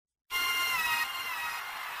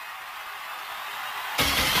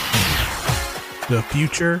The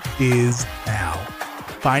future is now.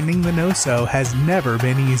 Finding the No-So has never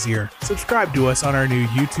been easier. Subscribe to us on our new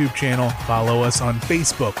YouTube channel, follow us on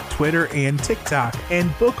Facebook, Twitter, and TikTok,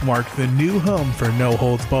 and bookmark the new home for No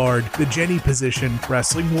Holds Barred, The Jenny Position,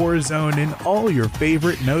 Wrestling War Zone, and all your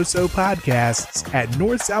favorite No-So podcasts at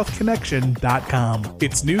NorthSouthConnection.com.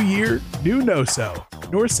 It's new year, new No-So.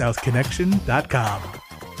 NorthSouthConnection.com.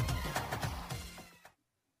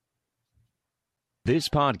 This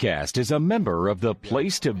podcast is a member of the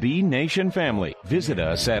Place to Be Nation family. Visit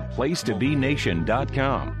us at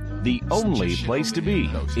placetobenation.com, the only place to be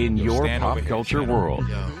in your pop culture world.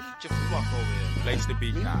 Just fuck over here. Place to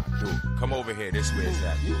be, nah, dude. Come over here. This way it's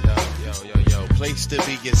at. Yo. Place to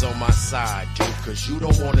be is on my side, dude. Cause you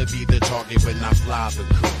don't wanna be the target when I fly the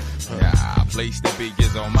coop. Yeah, place to be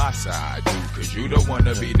is on my side, dude. Cause you don't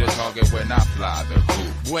wanna be the target when I fly the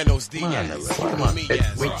coop. Buenos dias. Come on. We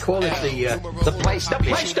call it the place to be.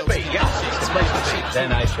 Place to be, yeah. The place to be.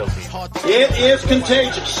 Then I shall be. It is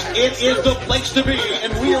contagious. It is the place to be.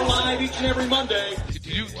 And we are live each and every Monday.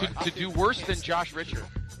 To do worse than Josh Richard.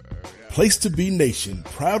 Place to Be Nation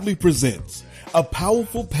proudly presents a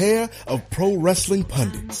powerful pair of pro wrestling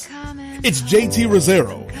pundits. It's JT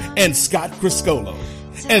Rosero and Scott Criscolo,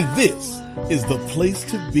 and this is the Place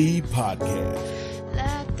to Be podcast.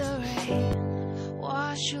 Let the rain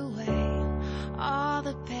wash away all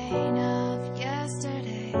the pain of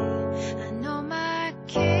yesterday. I know my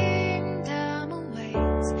kingdom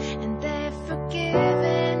awaits, and they've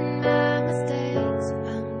forgiven my mistakes.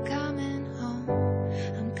 I'm coming home.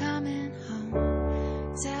 I'm coming home.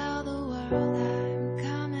 Tell the world I'm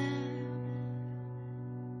coming.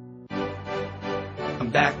 I'm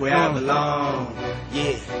back where I belong.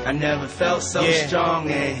 Yeah, I never felt so strong,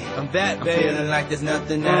 and I'm back, baby. I'm feeling like there's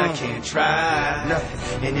nothing I can't try.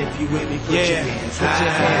 Nothing. And if you with me, put your hands high. Put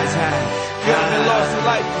your hands high. You haven't lost a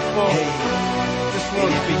life before. Hey. Just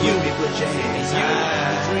one for you, me, put your hands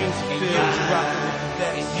high. Dreams fulfilled, you rockin' with the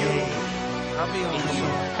best. I'll be on you.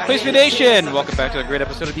 Place to Be Nation, welcome back to a great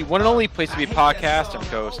episode of the one and only Place to Be podcast. I'm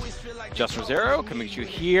your host, Justin Rosero, coming to you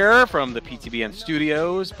here from the PTBN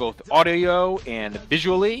studios, both audio and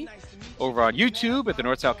visually, over on YouTube at the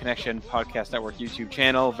North South Connection Podcast Network YouTube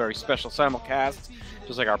channel. Very special simulcast,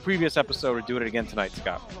 just like our previous episode. We're doing it again tonight,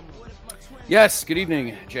 Scott. Yes, good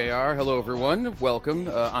evening, JR. Hello, everyone. Welcome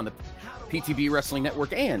on the PTB Wrestling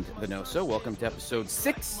Network and the No-So. Welcome to episode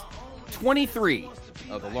 623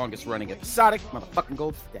 of the longest running episodic motherfucking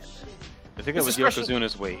Gold Standard. I think it was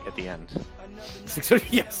Yokozuna's weight at the end.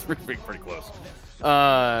 Yes, pretty close.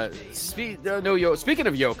 Speaking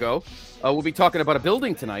of Yoko, we'll be talking about a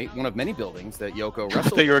building tonight, one of many buildings that Yoko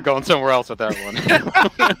wrestled. I thought you were going somewhere else with that one.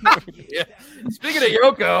 Yeah. Speaking of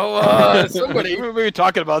Yoko, somebody we were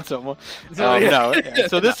talking about someone. No.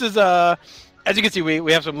 So this is as you can see,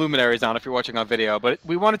 we have some luminaries on if you're watching on video, but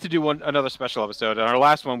we wanted to do another special episode. On our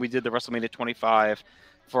last one, we did the WrestleMania 25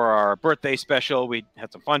 for our birthday special. We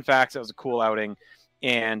had some fun facts. It was a cool outing.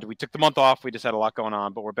 And we took the month off. We just had a lot going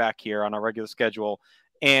on, but we're back here on our regular schedule.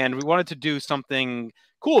 And we wanted to do something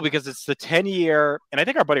cool because it's the 10-year, and I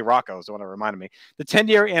think our buddy Rocco is the one that reminded me, the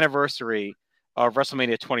 10-year anniversary of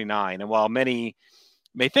WrestleMania 29. And while many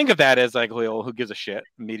may think of that as like, well, who gives a shit,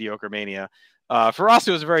 mediocre mania, for us,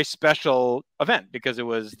 it was a very special event because it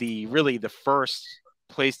was really the first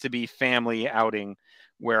Place to Be family outing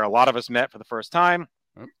where a lot of us met for the first time.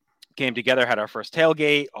 Came together, had our first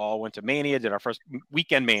tailgate, all went to Mania, did our first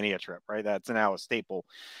weekend Mania trip, right? That's now a staple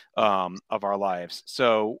of our lives.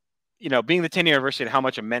 So, being the 10-year anniversary and how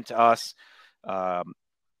much it meant to us,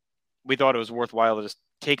 we thought it was worthwhile to just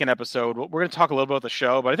take an episode. We're going to talk a little bit about the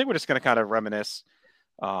show, but I think we're just going to kind of reminisce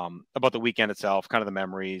about the weekend itself, kind of the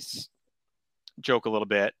memories, joke a little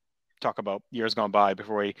bit, talk about years gone by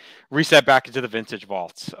before we reset back into the vintage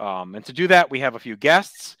vaults. And to do that, we have a few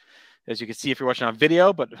guests. As you can see if you're watching on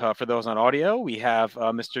video, but for those on audio, we have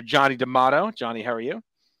Mr. Johnny D'Amato. Johnny, how are you?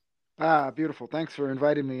 Beautiful. Thanks for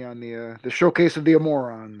inviting me on the showcase of the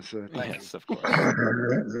Amorons. Yes, of course.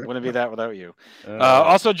 Wouldn't be that without you.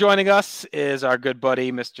 Also joining us is our good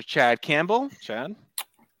buddy, Mr. Chad Campbell. Chad?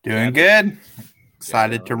 Doing good.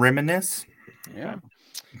 Excited to reminisce. Yeah.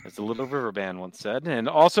 As the Little River Band once said. And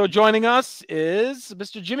also joining us is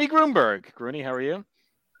Mr. Jimmy Grunberg. Grooney, how are you?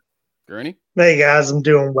 Grooney? Hey, guys. I'm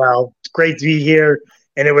doing well. It's great to be here.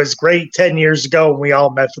 And it was great 10 years ago when we all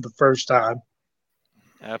met for the first time.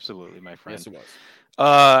 Absolutely, my friend. Yes, it was.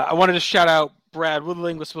 I wanted to shout out Brad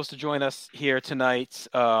Woodling was supposed to join us here tonight.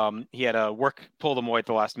 He had a work pulled him away at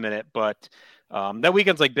the last minute, but that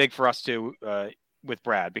weekend's like big for us too with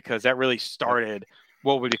Brad because that really started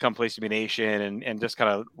what would become Place to Be Nation and just kind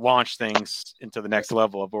of launch things into the next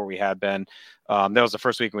level of where we had been. That was the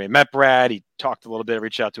first week we met Brad. He talked a little bit,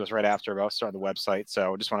 reached out to us right after about starting the website.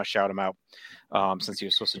 So I just want to shout him out since he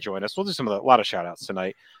was supposed to join us. We'll do a lot of shout outs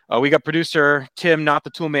tonight. We got producer Tim, Not the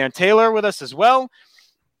Tool Man Taylor, with us as well.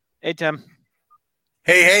 Hey, Tim.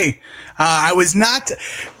 Hey. I was not,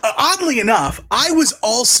 oddly enough, I was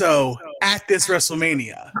also at this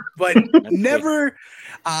WrestleMania, but never...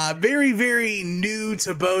 very, very new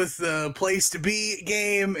to both the Place to Be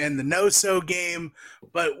game and the No-So game,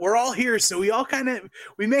 but we're all here, so we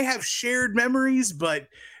may have shared memories, but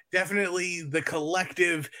definitely the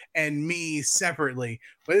collective and me separately.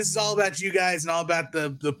 But this is all about you guys and all about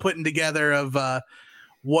the putting together of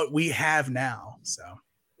what we have now. So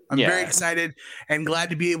I'm very excited and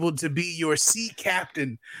glad to be able to be your sea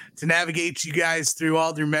captain to navigate you guys through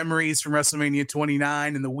all their memories from WrestleMania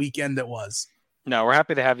 29 and the weekend that was. No, we're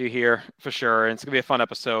happy to have you here for sure. And it's going to be a fun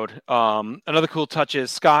episode. Another cool touch is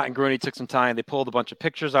Scott and Grooney took some time. They pulled a bunch of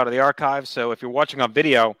pictures out of the archive. So if you're watching on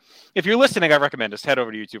video, if you're listening, I recommend just head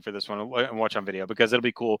over to YouTube for this one and watch on video because it'll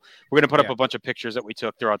be cool. We're going to put up a bunch of pictures that we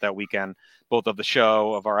took throughout that weekend, both of the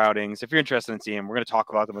show, of our outings. If you're interested in seeing them, we're going to talk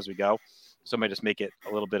about them as we go. So it might just make it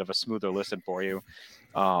a little bit of a smoother listen for you.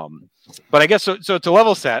 But I guess so to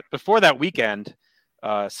level set, before that weekend,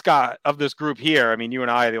 Scott, of this group here, I mean, you and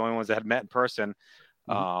I are the only ones that had met in person.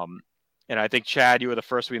 And I think Chad, you were the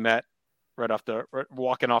first we met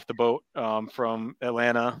walking off the boat from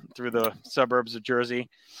Atlanta through the suburbs of Jersey.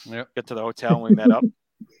 Get to the hotel and we met up.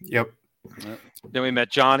 Yep. Then we met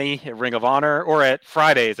Johnny at Ring of Honor or at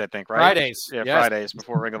Fridays, I think, right? Fridays. Yeah, yes. Fridays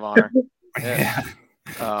before Ring of Honor.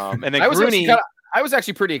 And then Grooney. I was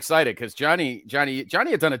actually pretty excited because Johnny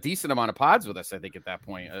had done a decent amount of pods with us, I think, at that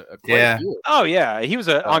point. Oh, yeah. He was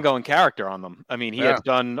an ongoing character on them. I mean, he had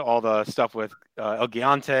done all the stuff with El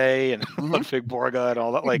Gigante and Ludwig Borga and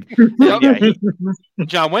all that. Like,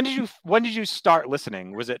 John, when did you start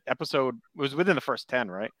listening? Was it within the first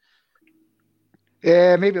 10, right?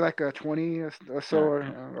 Yeah, maybe like 20 or so,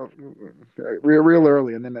 real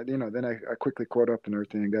early, and then then I quickly caught up and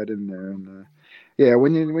everything and got in there. And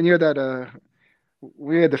when you had that.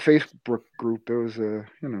 We had the Facebook group. It was,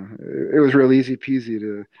 it was real easy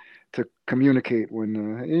peasy to communicate when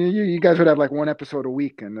you guys would have like one episode a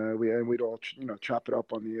week, and we'd all chop it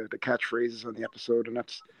up on the catchphrases on the episode, and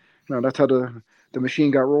that's how the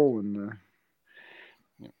machine got rolling.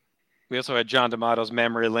 We also had John D'Amato's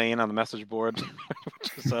Memory Lane on the message board,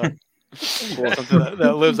 which is something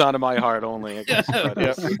that lives on in my heart only. I guess.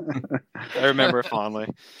 I remember it fondly.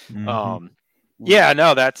 Mm-hmm. Yeah,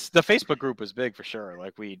 no, that's the Facebook group was big for sure.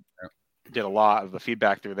 Like we did a lot of the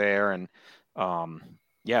feedback through there. And I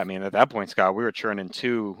mean, at that point, Scott, we were churning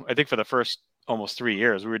 2, I think for the first almost 3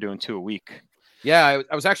 years, we were doing 2 a week. Yeah.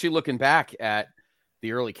 I was actually looking back at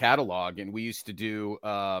the early catalog and we used to do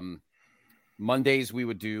Mondays. We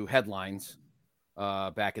would do headlines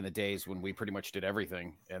back in the days when we pretty much did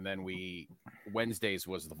everything. And then Wednesdays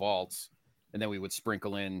was the vaults. And then we would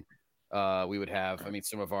sprinkle in, we would have,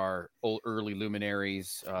 some of our early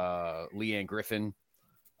luminaries, Leanne Griffin.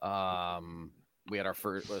 We had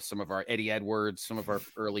some of our Eddie Edwards, some of our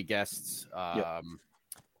early guests. The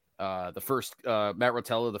first Matt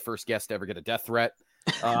Rotella, the first guest to ever get a death threat.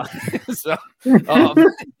 But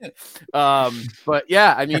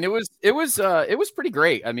yeah, I mean, it was pretty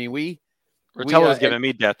great. I mean, Rotella was giving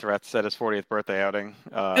me death threats at his 40th birthday outing.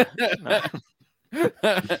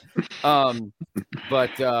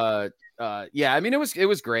 Yeah, I mean, it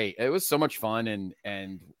was great. It was so much fun.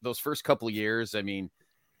 And those first couple of years, I mean,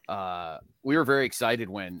 we were very excited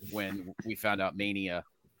when we found out Mania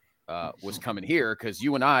was coming here. Cause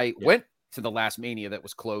you and I went to the last Mania that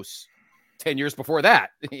was close 10 years before that.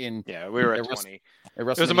 We were at 20. It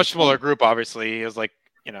was a much smaller group. Obviously it was like,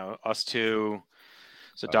 us two.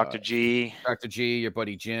 So Dr. G, your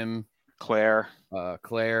buddy, Jim, Claire,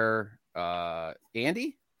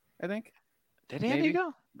 Andy, I think. Did Andy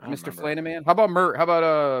go? Mr. Flanaman. How about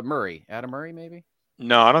Murray? Adam Murray, maybe?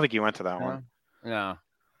 No, I don't think he went to that one. No.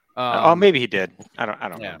 Maybe he did. I don't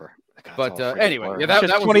remember. God, but anyway, that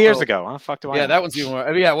was 20 years ago. How the fuck do I know? That one's even more.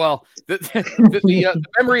 Well, the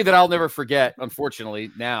memory that I'll never forget,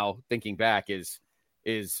 unfortunately, now thinking back, is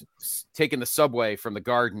taking the subway from the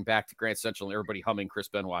Garden back to Grand Central and everybody humming Chris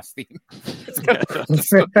Benoit's theme.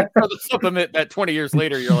 It's something that 20 years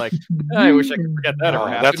later you're like, I wish I could forget that.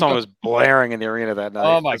 That song was blaring in the arena that night.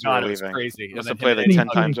 Oh my God, it was crazy. Must have played like 10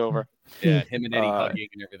 times over. Yeah, him and Eddie hugging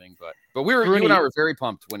and everything. But you and I were very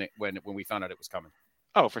pumped when we found out it was coming.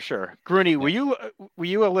 Oh, for sure. Grooney, were you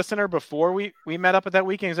a listener before we met up at that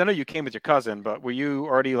weekend? 'Cause I know you came with your cousin, but were you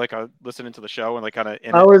already like listening to the show and like kind of?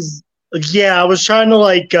 Yeah, I was trying to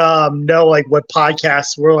like know like what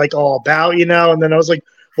podcasts were like all about, and then I was like,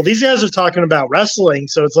 well, these guys are talking about wrestling,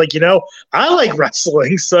 so it's like, I like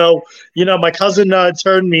wrestling, so my cousin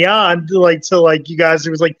turned me on to you guys.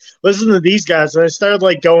 It was like, listen to these guys, and I started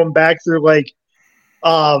like going back through like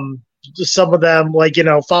some of them, like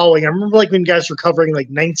following. I remember like when you guys were covering like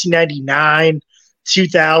 1999,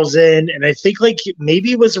 2000, and I think like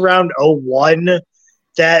maybe it was around 01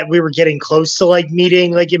 that we were getting close to like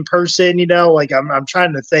meeting like in person, like I'm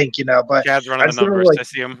trying to think, but Chad's running the numbers. I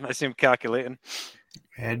see him calculating.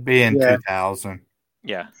 It'd be in 2000.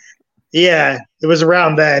 Yeah. Yeah, it was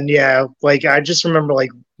around then. Yeah. Like I just remember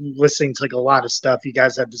like listening to like a lot of stuff you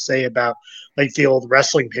guys had to say about like the old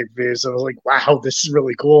wrestling pay-per-views. I was like, wow, this is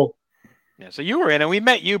really cool. Yeah, so you were in, and we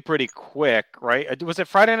met you pretty quick, right? Was it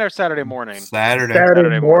Friday night or Saturday morning?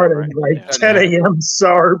 Saturday morning, like 10 a.m.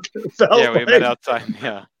 sharp. Yeah, we met outside.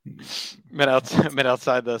 Yeah, met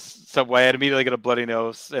outside the subway. I had immediately got a bloody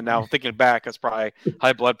nose, and now thinking back, it's probably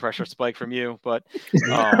high blood pressure spike from you. But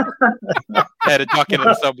I had to duck into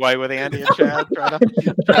the subway with Andy and Chad trying to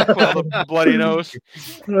pull the bloody nose.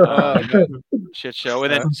 Shit show.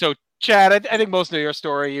 And then so Chad, I think most of your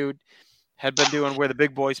story you had been doing Where the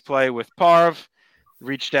Big Boys Play with Parv.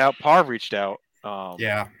 Parv reached out.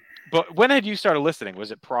 Yeah. But when had you started listening? Was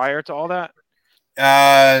it prior to all that?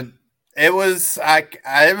 It was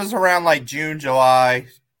it was around like June, July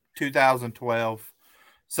 2012.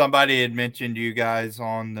 Somebody had mentioned you guys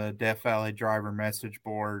on the Death Valley Driver message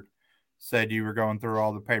board, said you were going through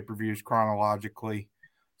all the pay-per-views chronologically.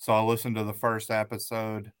 So I listened to the first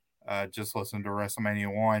episode, just listened to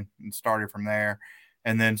WrestleMania 1 and started from there,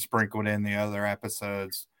 and then sprinkled in the other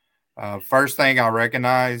episodes. First thing I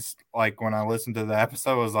recognized, like when I listened to the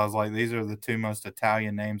episode, was I was like, these are the two most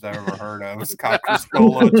Italian names I've ever heard of. Scott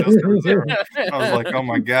Criscuolo, I was like, oh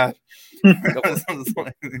my God.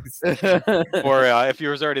 Or if you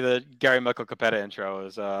was already the Gary Michael Capetta intro,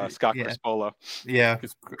 is Scott Crispolo. Yeah,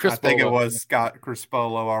 I think it was Scott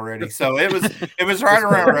Crispolo already. So it was right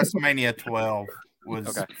around WrestleMania 12.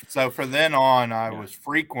 So from then on, I was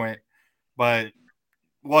frequent, but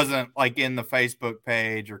wasn't like in the Facebook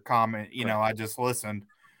page or comment, I just listened.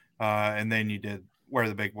 And then you did Where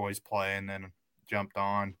the Big Boys Play and then jumped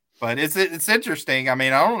on. But it's interesting. I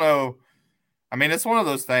mean, I don't know. I mean, it's one of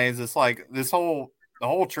those things. It's like the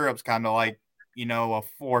whole trip's kind of like, a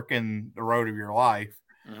fork in the road of your life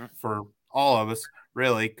for all of us,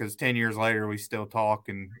 really, because 10 years later we still talk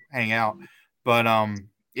and hang out. But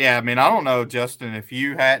yeah, I mean, I don't know, Justin, if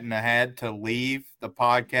you hadn't had to leave the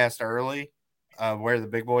podcast early, Where the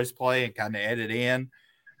Big Boys Play, and kind of edit in,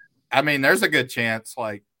 I mean, there's a good chance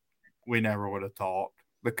like we never would have talked,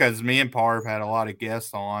 because me and Parv had a lot of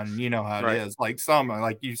guests on. You know how it is. Like some,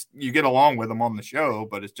 like you get along with them on the show,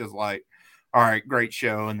 but it's just like, all right, great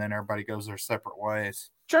show, and then everybody goes their separate ways.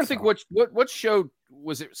 I'm trying to think what show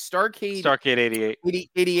was it? Starcade 88.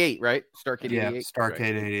 88, right? Starcade 88. Yeah,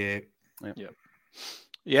 Starcade 88. Yeah.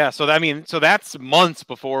 Yeah, so that's months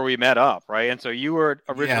before we met up, right? And so you were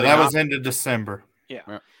originally was into December.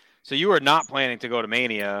 Yeah. So you were not planning to go to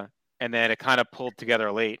Mania, and then it kind of pulled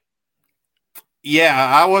together late.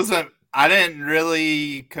 Yeah, I didn't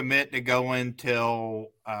really commit to go until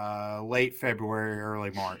late February,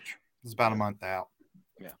 early March. It was about a month out.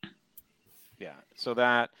 Yeah. Yeah. So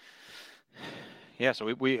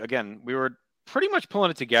so we were pretty much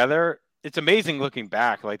pulling it together. It's amazing looking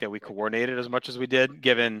back, like that we coordinated as much as we did,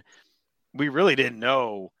 given we really didn't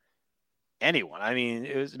know anyone. I mean,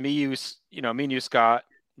 it was me and you, Scott,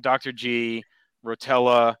 Dr. G,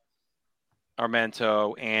 Rotella,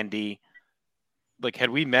 Armento, Andy. Like,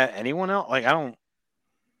 had we met anyone else? Like, I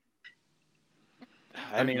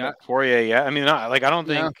mean, Poirier, yeah. I mean, I don't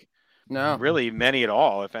think really many at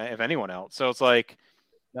all, if anyone else. So it's like,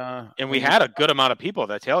 and we had a good amount of people at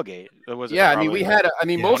that tailgate. I mean, we had,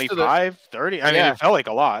 most 25, 30. I mean, it felt like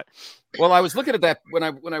a lot. Well, I was looking at that when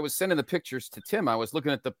I was sending the pictures to Tim. I was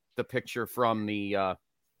looking at the picture from the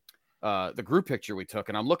group picture we took,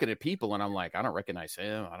 and I'm looking at people, and I'm like, I don't recognize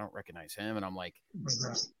him. And I'm like,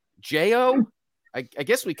 J.O.? I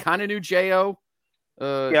guess we kind of knew J.O.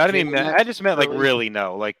 Yeah, I mean, I just meant like really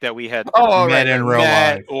know, like that we had met in real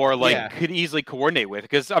life, or like could easily coordinate with.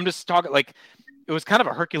 Because I'm just talking like it was kind of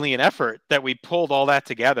a Herculean effort that we pulled all that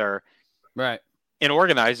together, right, and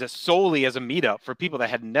organized it solely as a meetup for people that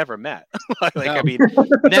had never met. I mean,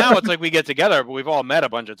 now it's like we get together, but we've all met a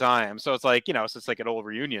bunch of times, so it's like, it's just like an old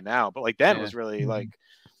reunion now. But like then it was really like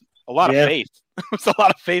a lot of faith. It was a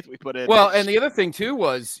lot of faith we put in. Well, and the other thing too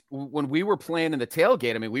was when we were playing in the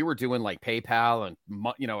tailgate. I mean, we were doing like PayPal, and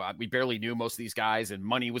we barely knew most of these guys, and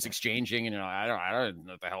money was exchanging, and I don't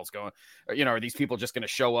know what the hell's going. Are these people just going to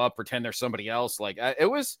show up, pretend they're somebody else? Like it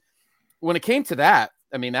was when it came to that.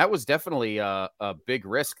 I mean, that was definitely a big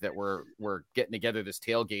risk that we're getting together this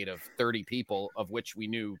tailgate of 30 people, of which we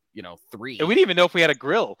knew 3. And we didn't even know if we had a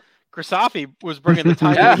grill. Kristofi was bringing the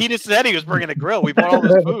time. Yeah. He just said he was bringing a grill. We bought all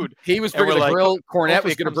this food. He was bringing the grill. Cornette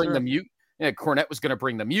was going to bring the mute. Yeah, Cornette was going to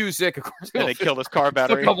bring the music. Of course, and they killed his car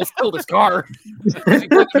battery. Almost killed his car. He played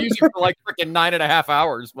the music for like freaking 9.5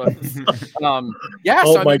 hours. But yeah,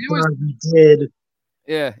 oh my God, he did.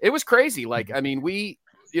 Yeah, it was crazy. Like, I mean, we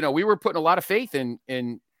were putting a lot of faith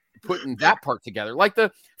in putting that part together. Like the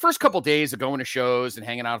first couple of days of going to shows and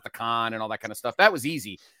hanging out at the con and all that kind of stuff, that was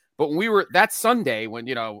easy. But when we were that Sunday, when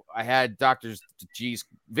I had Dr. G's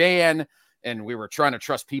van, and we were trying to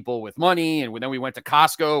trust people with money, and then we went to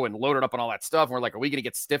Costco and loaded up on all that stuff. And we're like, are we going to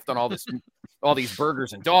get stiffed on all this, all these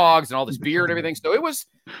burgers and dogs and all this beer and everything? So it was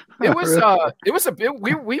a bit.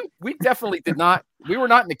 We definitely did not. We were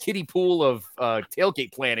not in the kiddie pool of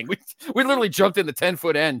tailgate planning. We literally jumped in the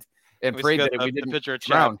 10-foot end and prayed that we didn't picture of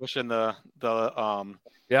drown. Pushing the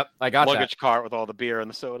Yep, I got luggage that. cart with all the beer and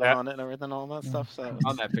the soda on it and everything, all that stuff. So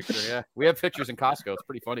on that picture, yeah, we have pictures in Costco. It's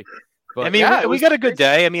pretty funny. But I mean, we got a good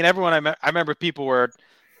day. I mean, everyone. I remember people were,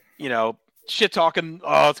 shit talking.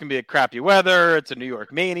 Oh, it's gonna be a crappy weather. It's a New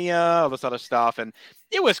York mania. All this other stuff, and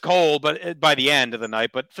it was cold. But by the end of the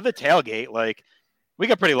night, but for the tailgate, like we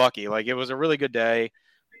got pretty lucky. Like it was a really good day.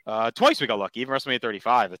 Twice we got lucky. Even WrestleMania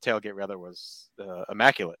 35, the tailgate weather was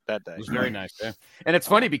immaculate that day. It was very nice. Yeah. And it's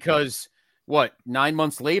funny because 9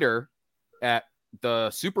 months later at the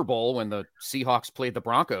Super Bowl, when the Seahawks played the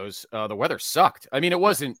Broncos, the weather sucked. I mean, it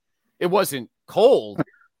wasn't cold,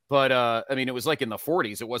 but I mean, it was like in the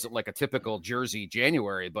 40s. It wasn't like a typical Jersey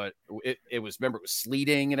January, but it was, remember, it was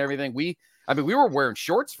sleeting and everything. We were wearing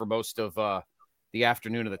shorts for most of the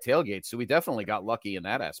afternoon of the tailgate, so we definitely got lucky in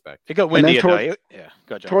that aspect. It got windy at night. Yeah,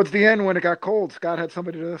 go John. Towards the end, when it got cold, Scott had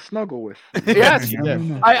somebody to snuggle with. Yes,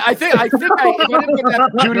 I think if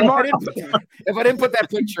I didn't put that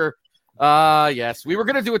picture, yes, we were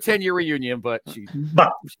going to do a 10-year reunion, but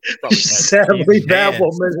sadly, that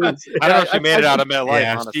woman. I don't know if she made it out of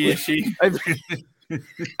MetLife. Honestly,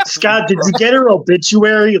 Scott, did you get her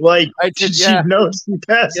obituary? Like, did she know she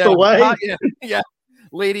passed away? Yeah,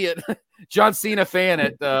 lady at John Cena fan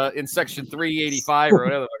at in section 385 or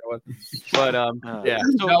whatever it was. But yeah,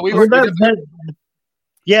 no, we were.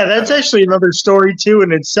 Yeah, that's actually another story too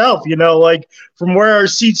in itself. Like from where our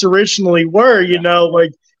seats originally were.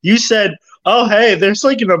 Like you said, oh hey, there's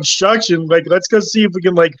like an obstruction. Like let's go see if we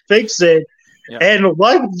can like fix it. Yeah. And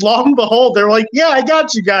like long and behold, they're like, yeah, I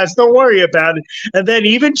got you guys. Don't worry about it. And then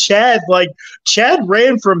even Chad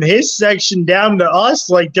ran from his section down to us,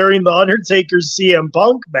 like during the Undertaker's CM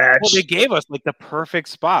Punk match. Well, they gave us like the perfect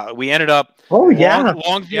spot. We ended up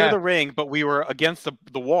long view of the ring, but we were against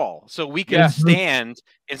the wall. So we could stand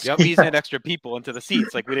and squeeze in extra people into the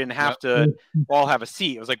seats. Like we didn't have to all have a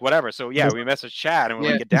seat. It was like whatever. So yeah, we messaged Chad and we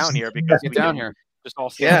were like, get down here because we down here. Just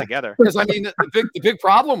all stand together. Because I mean, the big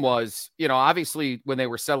problem was, obviously when they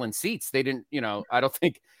were selling seats, they didn't, I don't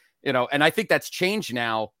think, and I think that's changed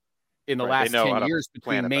now in the last 10 years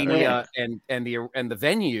between Mania and the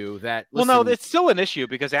venue. That no, it's still an issue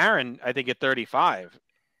because Aaron, I think at 35,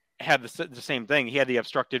 had the same thing. He had the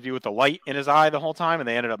obstructed view with the light in his eye the whole time, and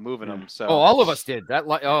they ended up moving him. So all of us did that.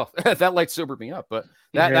 That light sobered me up, but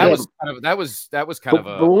that was kind of.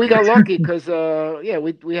 But we got lucky because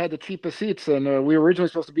we had the cheapest seats, and we were originally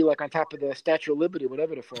supposed to be like on top of the Statue of Liberty,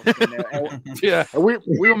 whatever the fuck.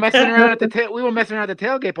 We were messing around at the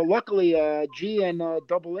tailgate, but luckily G and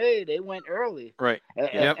AA they went early, right?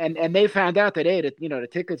 And they found out that the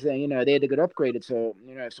tickets they had to get upgraded, so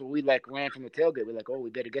so we like ran from the tailgate. We're like, oh,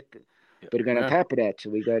 we better get on top of that. So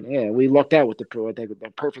we lucked out with the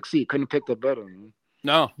perfect seat. Couldn't pick the better.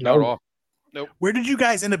 No, not at all. Nope. Where did you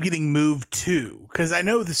guys end up getting moved to? Because I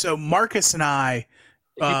know so Marcus and I.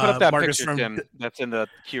 If you put up that picture, Tim, that's in the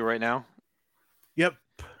queue right now. Yep.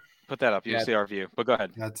 Put that up. You'll see our view. But go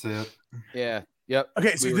ahead. That's it. Yeah. Yep.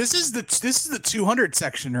 Okay, so this is the 200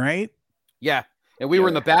 section, right? Yeah, and we were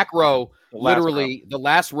in the back row, literally the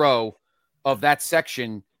last row of that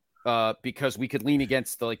section, because we could lean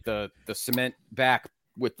against the cement back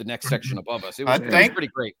with the next section above us. It was pretty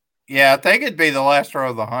great. Yeah, I think it'd be the last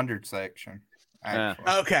row of the 100 section.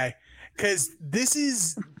 Okay, because this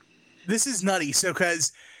is nutty. So,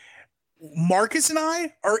 because Marcus and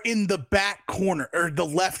I are in the back corner or the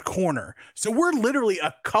left corner, so we're literally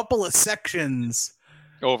a couple of sections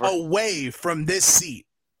away from this seat.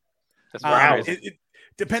 That's wow.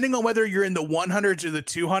 Depending on whether you're in the 100s or the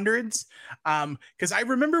 200s. Because I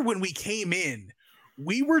remember when we came in,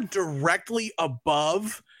 we were directly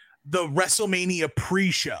above the WrestleMania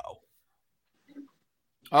pre-show.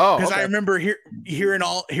 Oh, because I remember hearing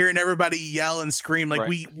everybody yell and scream like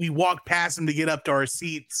we walked past them to get up to our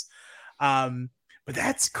seats. But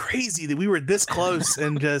that's crazy that we were this close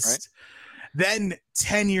and just then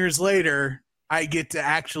 10 years later, I get to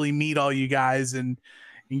actually meet all you guys and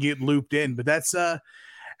get looped in. But that's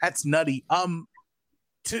nutty.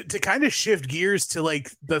 To kind of shift gears to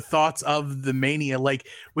like the thoughts of the Mania, like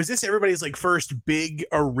was this everybody's like first big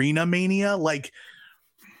arena Mania? Like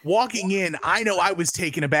walking in, I know I was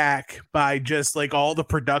taken aback by just like all the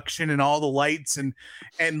production and all the lights and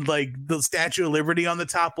like the Statue of Liberty on the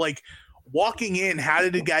top. Like walking in, how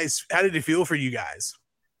did it feel for you guys?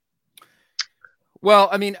 Well,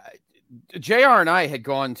 I mean, JR and I had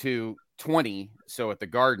gone to 20, so at the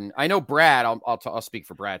Garden. I know Brad. I'll speak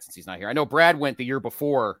for Brad since he's not here. I know Brad went the year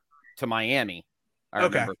before to Miami. I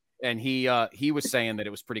remember, and he was saying that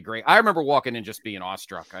it was pretty great. I remember walking in just being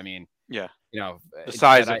awestruck. I mean, yeah, you know, the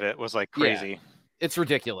size of it was like crazy. Yeah, it's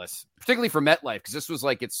ridiculous, particularly for MetLife because this was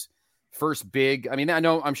like its first big. I mean,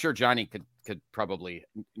 I'm sure Johnny could probably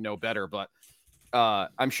know better, but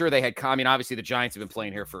I'm sure they had. I mean, obviously the Giants have been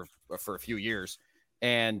playing here for a few years.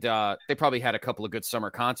 And they probably had a couple of good summer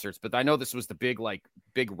concerts, but I know this was the big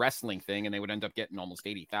wrestling thing, and they would end up getting almost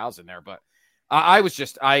 80,000 there. But I was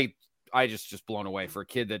just blown away for a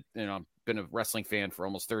kid that, you know, been a wrestling fan for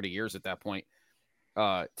almost 30 years at that point,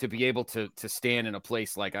 to be able to stand in a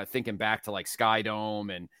place like thinking back to like Sky Dome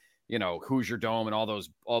and, you know, Hoosier Dome and all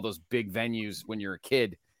those big venues when you're a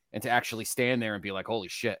kid, and to actually stand there and be like, holy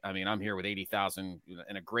shit. I mean, I'm here with 80,000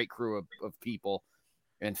 and a great crew of people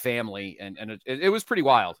and family, and it was pretty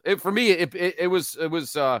wild. For me, it was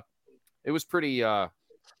pretty.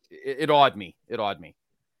 It awed me.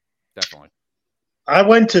 Definitely. I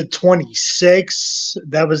went to 26.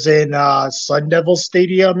 That was in Sun Devil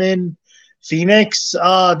Stadium in Phoenix.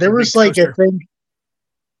 There was like a thing,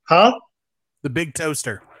 huh? The Big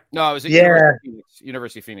Toaster. No, it was at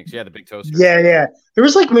University of Phoenix. Yeah, the Big Toaster. Yeah. There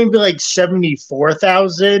was like maybe like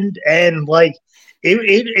 74,000, and like.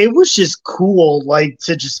 It was just cool, like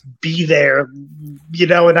to just be there, you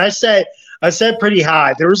know. And I sat pretty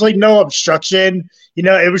high. There was like no obstruction, you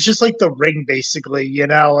know. It was just like the ring, basically, you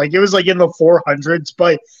know. Like it was like in the 400s,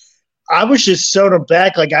 but I was just sewn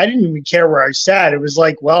back. Like I didn't even care where I sat. It was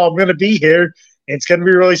like, well, I'm gonna be here. And it's gonna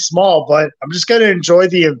be really small, but I'm just gonna enjoy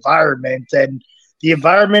the environment and the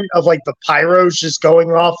environment of like the pyros just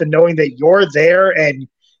going off and knowing that you're there and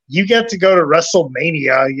you get to go to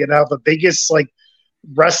WrestleMania, you know, the biggest like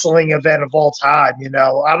wrestling event of all time. You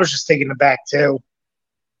know, I was just taken aback too.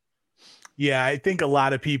 Yeah, I think a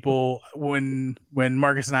lot of people, when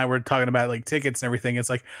Marcus and I were talking about like tickets and everything, it's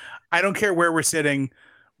like, I don't care where we're sitting.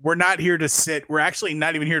 We're not here to sit. We're actually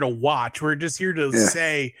not even here to watch. We're just here to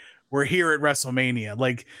say we're here at WrestleMania.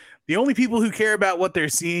 Like the only people who care about what they're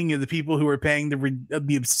seeing are the people who are paying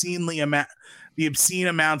the obscene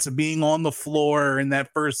amounts of being on the floor in that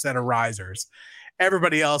first set of risers.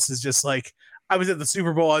 Everybody else is just like, I was at the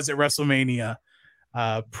Super Bowl, I was at WrestleMania.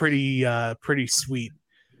 Pretty sweet.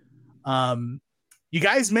 You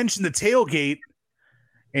guys mentioned the tailgate,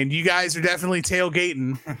 and you guys are definitely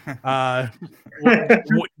tailgating.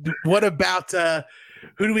 What about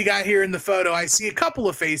who do we got here in the photo? I see a couple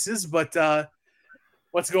of faces, but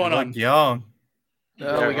what's going on? Young. We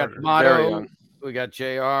got Motto. We got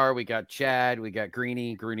JR, we got Chad, we got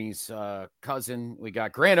Greeny's cousin, we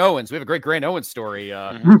got Grant Owens. We have a great Grant Owens story.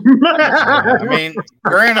 I mean,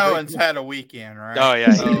 Grant Owens had a weekend, right? Oh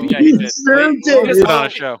yeah, he did. He was on a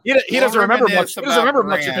show. He doesn't remember much. He doesn't remember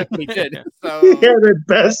much of it, but he did. So, he had the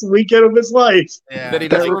best weekend of his life. Yeah, that he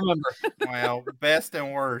doesn't remember. Well, best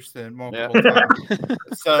and worst in multiple times.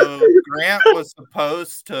 So Grant was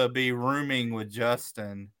supposed to be rooming with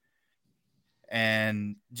Justin.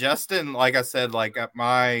 And Justin, like I said, like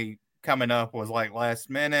my coming up was like last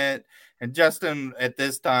minute. And Justin at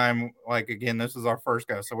this time, like, again, this is our first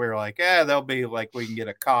go. So we were like, they'll be like, we can get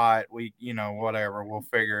a cot. We, you know, whatever, we'll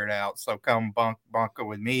figure it out. So come bunker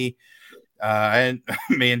with me. And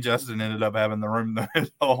me and Justin ended up having the room the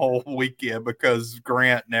whole weekend because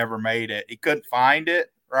Grant never made it. He couldn't find it.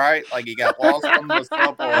 Right, like he got lost on the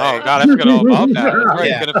subway. Oh God, I forgot all about that. Right.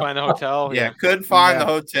 Yeah. Couldn't find the hotel. Yeah, couldn't find the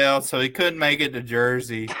hotel, so he couldn't make it to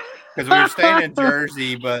Jersey because we were staying in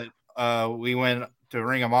Jersey, but we went to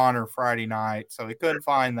Ring of Honor Friday night, so he couldn't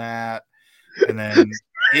find that, and then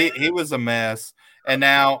he was a mess. And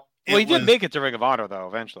now, he did make it to Ring of Honor though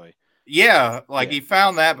eventually. Yeah, like he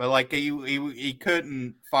found that, but like he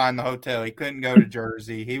couldn't find the hotel. He couldn't go to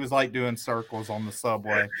Jersey. He was like doing circles on the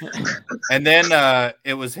subway. And then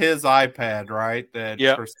it was his iPad, right? That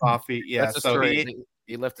Christofi. Yeah, that's so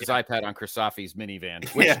he left his iPad on Christofi's minivan,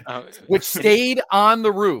 which stayed on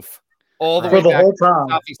the roof all the way back whole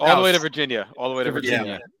time, all the way to Virginia,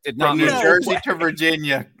 Did not from New Jersey to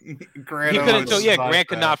Virginia. Grant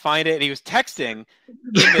could not find it, and he was texting in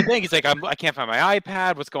the thing. He's like, I can't find my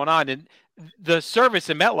iPad. What's going on? And the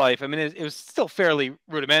service in MetLife, I mean, it was still fairly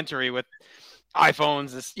rudimentary with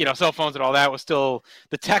iPhones, cell phones and all that. Was still,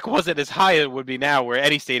 the tech wasn't as high as it would be now, where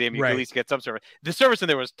any stadium you could at least get some service. The service in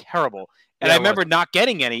there was terrible, and I remember not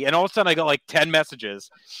getting any. And all of a sudden, I got like 10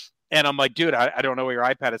 messages, and I'm like, dude, I don't know where your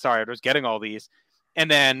iPad is. Sorry, I was getting all these, and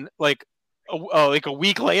then like a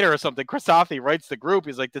week later or something, Christofi writes the group.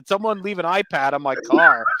 He's like, did someone leave an iPad on my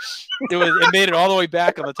car? It made it all the way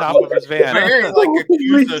back on the top of his van. Very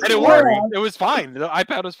accusatory. And it worked. It was fine. The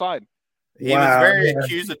iPad was fine. He was very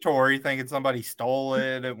accusatory, thinking somebody stole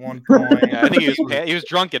it at one point. I think he was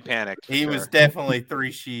drunk and panicked. He was definitely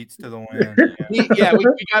 3 sheets to the wind.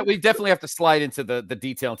 We definitely have to slide into the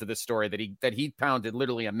detail into this story that he pounded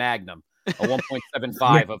literally a Magnum, a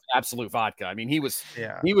 1.75 of absolute vodka. I mean, he was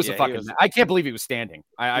a fucking. I can't believe he was standing.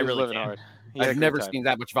 I really can't. I've never seen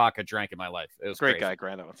that much vodka drank in my life. It was great guy,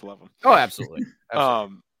 Grando. Let's love him. Oh, absolutely.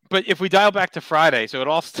 But if we dial back to Friday, so it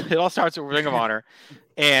all starts with Ring of Honor,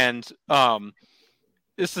 and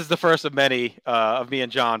this is the first of many of me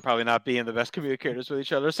and John probably not being the best communicators with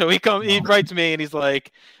each other. So he writes me and he's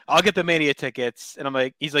like, "I'll get the Mania tickets," and I'm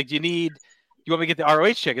like, "He's like, do you want me to get the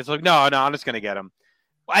ROH tickets?" Like, no, I'm just gonna get them.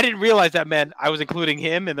 I didn't realize that meant I was including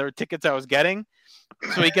him in the tickets I was getting.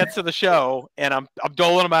 So he gets to the show, and I'm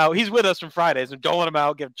doling him out. He's with us from Fridays. I'm doling him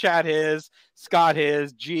out, give Chad his, Scott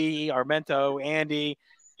his, G, Armento, Andy.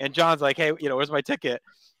 And John's like, hey, where's my ticket?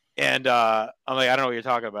 And I'm like, I don't know what you're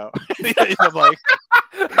talking about. I'm like,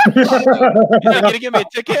 you gonna give me a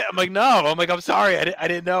ticket? I'm like, no. I'm like, I'm sorry. I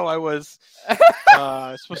didn't know I was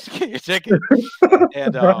supposed to get your ticket.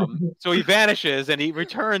 And so he vanishes, and he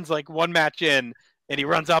returns like one match in, and he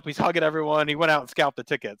runs up. He's hugging everyone. He went out and scalped the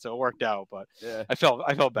ticket, so it worked out. But I felt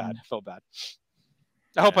bad.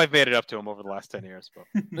 I hope I've made it up to him over the last 10 years. But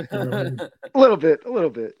a little bit. No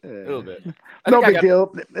big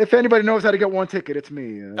deal. If anybody knows how to get one ticket, it's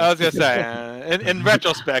me. I was gonna say, in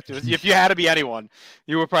retrospect, if you had to be anyone,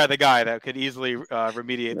 you were probably the guy that could easily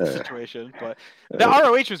remediate the situation. But the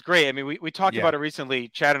ROH was great. I mean, we talked about it recently.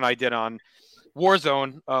 Chad and I did on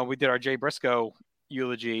Warzone. We did our Jay Briscoe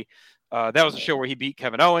eulogy. That was a show where he beat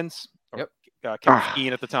Kevin Owens. Kevin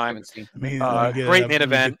Steen at the time. Great main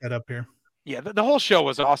event. Get up here. Yeah, the whole show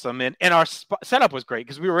was awesome, and our setup was great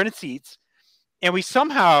because we were in seats, and we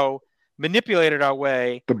somehow manipulated our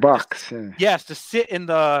way. The box. Yes, to sit in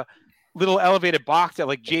the little elevated box that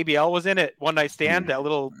like JBL was in at One Night Stand, that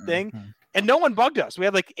little thing, and no one bugged us. We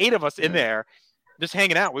had like 8 of us in there, just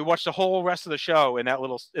hanging out. We watched the whole rest of the show in that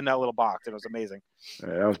little box. It was amazing.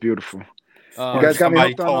 That was beautiful. You guys got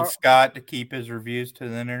somebody told Scott to keep his reviews to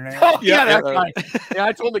the internet. Oh, that's right. Yeah,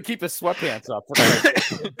 I told him to keep his sweatpants up.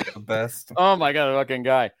 The best. Oh my god, fucking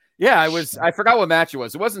guy. Yeah, I forgot what match it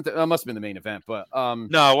was. It wasn't. It must have been the main event, but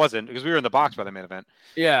no, it wasn't because we were in the box by the main event.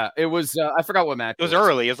 Yeah, it was. I forgot what match. It was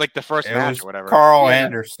early. It was like the first match or whatever. Carl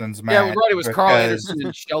Anderson's match. Yeah, right. It was Carl Anderson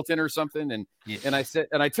and Shelton or something, and I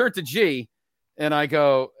turned to G. And I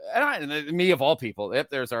go, and me of all people. Yep,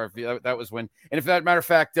 there's our. That was when. And if that matter of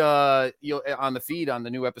fact, on the feed on the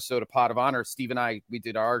new episode of Pod of Honor, Steve and I we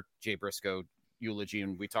did our Jay Briscoe eulogy,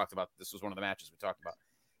 and we talked about this was one of the matches we talked about.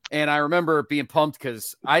 And I remember being pumped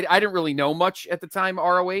because I didn't really know much at the time.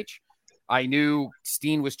 ROH, I knew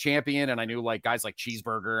Steen was champion, and I knew like guys like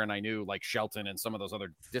Cheeseburger, and I knew like Shelton and some of those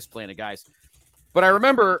other Displanted guys. But I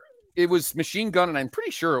remember it was Machine Gun, and I'm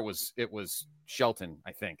pretty sure it was Shelton,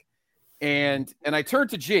 I think. And I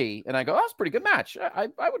turned to G and I go, oh, that's a pretty good match. I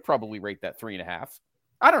would probably rate that 3.5.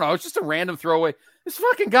 I don't know. It's just a random throwaway. This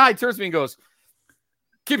fucking guy turns to me and goes,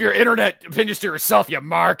 keep your internet opinions to yourself, you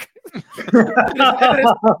mark. and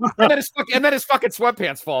then his fucking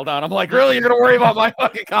sweatpants fall down. I'm like, really? You're going to worry about my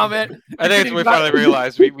fucking comment? I think we finally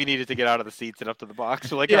realized we needed to get out of the seats and up to the box.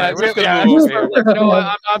 So like, I'm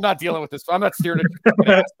not dealing with this. I'm not steering it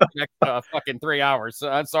the next fucking 3 hours.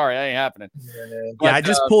 So I'm sorry. That ain't happening. But, I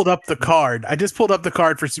just pulled up the card.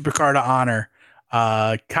 For Supercard of Honor.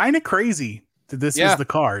 Kind of crazy that this was the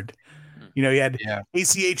card. You had ACH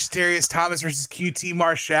Asterius Thomas versus QT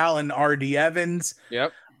Marshall and RD Evans.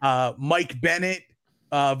 Yep. Mike Bennett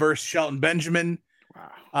versus Shelton Benjamin.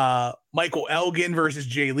 Wow. Michael Elgin versus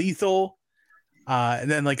Jay Lethal. And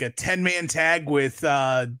then like a 10-man tag with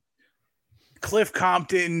Cliff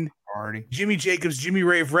Compton, Hardy. Jimmy Jacobs, Jimmy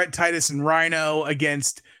Rave, Rhett Titus, and Rhino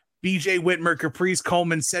against BJ Whitmer, Caprice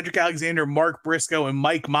Coleman, Cedric Alexander, Mark Briscoe, and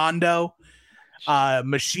Mike Mondo.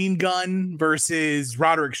 Machine Gun versus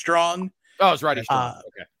Roderick Strong. Oh, it's Roderick Strong.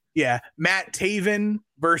 Okay. Yeah. Matt Taven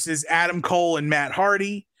versus Adam Cole and Matt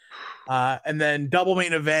Hardy. And then double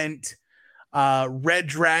main event, Red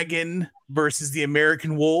Dragon versus the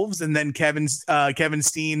American Wolves, and then Kevin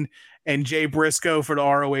Steen and Jay Briscoe for the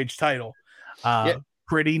ROH title.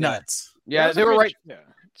 Pretty nuts. Yeah, they were right.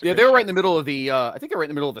 Yeah, they were right in the middle of the. I think they were right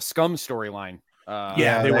in the middle of the Scum storyline.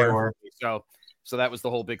 They were. So that was the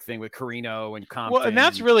whole big thing with Carino and Compton. Well, and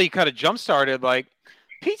that's really kind of jump started. Like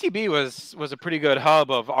PTB was a pretty good hub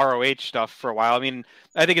of ROH stuff for a while. I mean,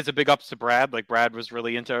 I think it's a big ups to Brad. Like Brad was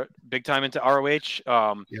really big time into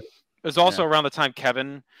ROH. It was also around the time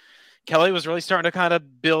Kevin Kelly was really starting to kind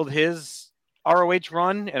of build his ROH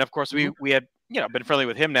run, and of course we had been friendly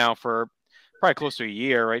with him now for probably close to a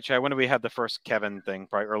year, right, Chad? When did we have the first Kevin thing?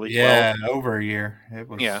 Probably early 12. Over a year. It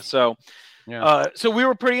was... So we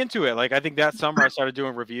were pretty into it. Like I think that summer I started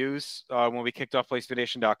doing reviews when we kicked off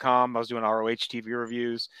PlayStation.com. I was doing ROH TV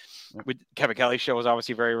reviews. Kevin Kelly's show was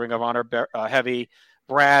obviously very Ring of Honor heavy.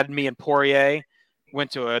 Brad, me, and Poirier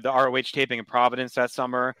went to the ROH taping in Providence that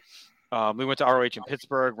summer. We went to ROH in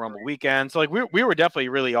Pittsburgh, Rumble weekend. So like we were definitely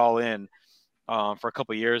really all in for a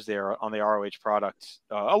couple of years there on the ROH product.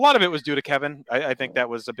 A lot of it was due to Kevin. I think that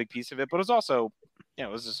was a big piece of it, but it was also, it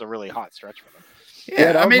was just a really hot stretch for them.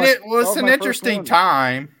 Yeah, I mean, it was an interesting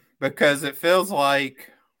time because it feels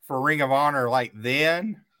like for Ring of Honor, like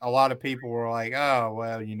then, a lot of people were like, oh,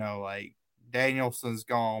 well, like Danielson's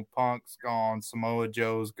gone, Punk's gone, Samoa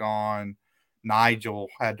Joe's gone, Nigel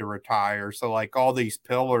had to retire. So, like, all these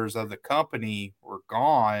pillars of the company were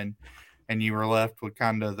gone, and you were left with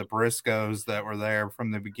kind of the Briscoes that were there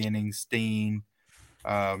from the beginning. Steen,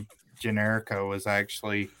 Generico was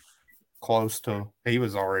actually he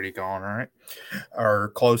was already gone, right?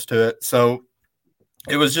 Or close to it. So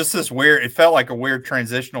it was just this weird, it felt like a weird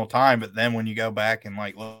transitional time. But then when you go back and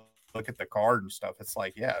like look at the card and stuff, it's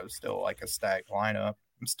like, it was still like a stacked lineup.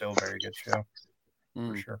 It's still a very good show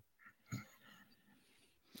for sure.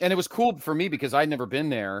 And it was cool for me because I'd never been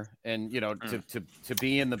there, and to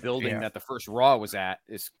be in the building that the first Raw was at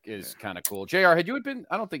is kind of cool. JR, had you been?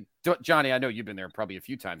 I don't think Johnny. I know you've been there probably a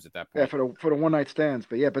few times at that point. Yeah, for the one night stands,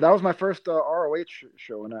 but that was my first ROH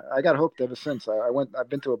show, and I got hooked ever since. I've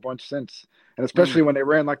been to a bunch since, and especially when they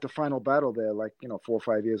ran like the final battle there, like 4 or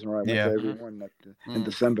 5 years in a row. I went to every one in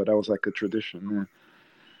December. That was like a tradition.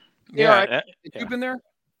 Had you been there?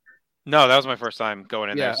 No, that was my first time going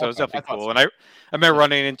in there, so it was definitely cool. And I remember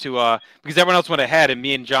running into because everyone else went ahead, and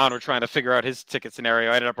me and John were trying to figure out his ticket scenario.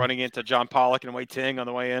 I ended up running into John Pollock and Wei Ting on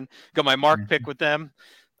the way in. Got my mark pick with them.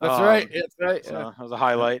 That's right. That's right. So that was a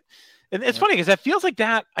highlight. And it's funny because it feels like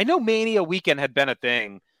that. I know Mania weekend had been a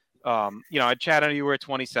thing. I chatted, you were at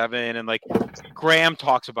 27, and like Graham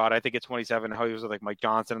talks about it. I think at 27 how he was with like Mike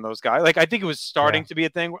Johnson and those guys. Like I think it was starting to be a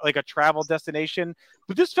thing, like a travel destination.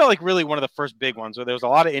 But this felt like really one of the first big ones where there was a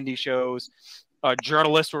lot of indie shows.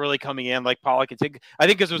 Journalists were really coming in, like Pollock and Tig. I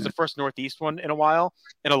think this was the first Northeast one in a while,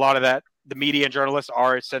 and a lot of that, the media and journalists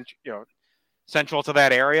are central to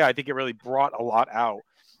that area. I think it really brought a lot out.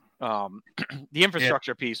 The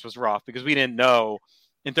infrastructure piece was rough because we didn't know.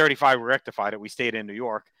 In 35, we rectified it. We stayed in New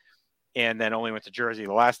York. And then only went to Jersey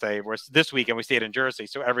the last day. Whereas this weekend we stayed in Jersey.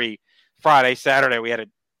 So every Friday, Saturday, we had to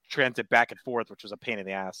transit back and forth, which was a pain in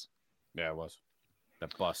the ass. Yeah, it was.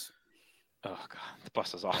 That bus. Oh, God. The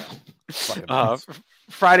bus is awful.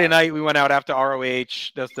 Friday night, we went out after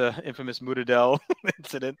ROH. That's the infamous Mutadell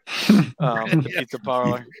incident. The pizza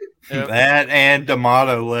parlor. Yep. That and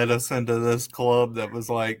D'Amato led us into this club that was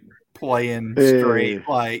like playing straight,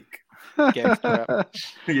 like gangster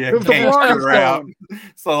rap.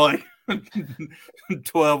 So, like,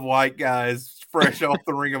 12 white guys fresh off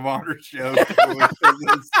the Ring of Honor show. It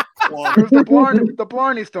was the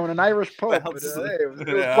Blarney Stone, an Irish pub. It was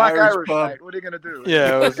Black Irish night. What are you gonna do?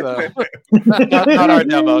 Yeah, it was not our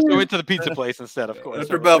demo. So we went to the pizza place instead, of course.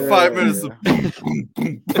 After about 5 minutes of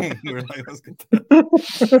we were like, let's get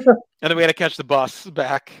that. And then we had to catch the bus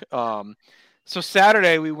back. So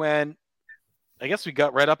Saturday we went. I guess we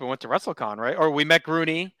got right up and went to WrestleCon, right? Or we met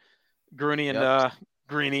Grooney and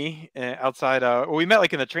Greeny outside. We met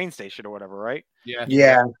like in the train station or whatever, right?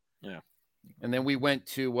 Yeah. And then we went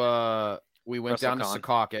to down to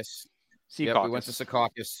Secaucus. We went to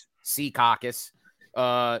Secaucus.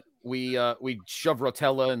 We shoved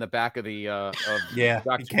Rotella in the back of the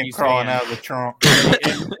Dr. He came crawling out of the trunk.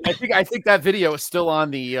 I think that video is still on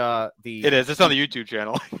the It is. It's on the YouTube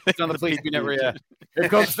channel. It's on the Place to Be Network. Here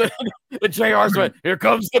comes the JR's one. Here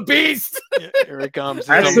comes the beast. Here he comes. He's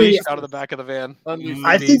Actually, unleashed out of the back of the van.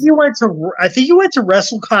 I think you went to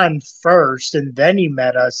WrestleCon first, and then you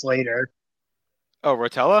met us later. Oh,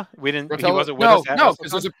 Rotella? We didn't. Rotella? He wasn't with us.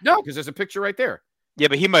 Because there's a picture right there. Yeah,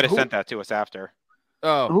 but he might have sent that to us after.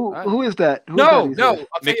 Oh, who is that? I'll tell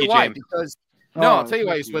Mickey you why. James. Because I'll tell you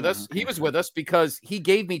why he's with us. He was with us because he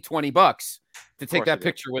gave me $20 to take that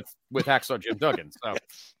picture with Hacksaw Jim Duggan.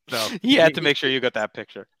 So he had to make sure you got that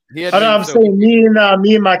picture. I'm saying me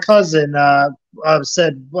and my cousin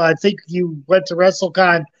said, well, I think you went to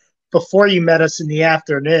WrestleCon before you met us in the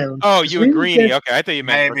afternoon. Oh, you and Greeny. Okay, I thought you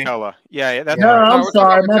meant Rotella. Yeah, that's no, right. I'm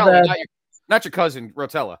sorry, my bad. Not your cousin,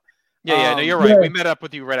 Rotella. Yeah, no, you're right. We met up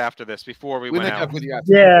with you right after this, before we went met out. up with you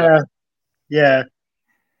after. Yeah.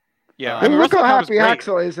 I mean, look how WrestleCon was happy great.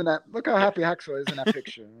 Hacksaw is in that. Look how happy Hacksaw is in that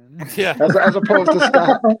picture. Yeah. As opposed to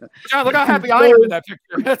Scott. John, look how happy I am in that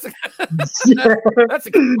picture. That's a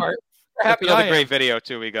good part. Happy Another great video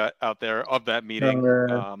too we got out there of that meeting.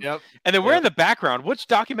 Yep. And then we're in the background. Which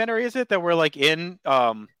documentary is it that we're like in?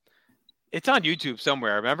 It's on YouTube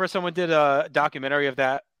somewhere. Remember, someone did a documentary of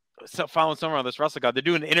that. Following somewhere on this WrestleCon, they're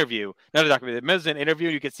doing an interview, not a documentary. It's an interview.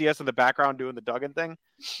 You can see us in the background doing the Duggan thing.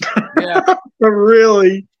 Yeah,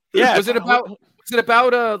 really. Yeah. Was it about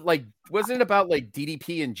like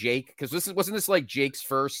DDP and Jake? Because wasn't this like Jake's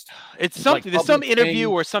first? It's something. There's some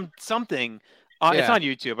interview or something. Yeah. It's on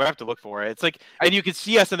YouTube. I have to look for it. It's like, and you can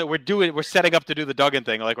see us in that we're setting up to do the Duggan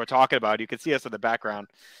thing, like we're talking about. You can see us in the background.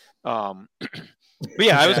 But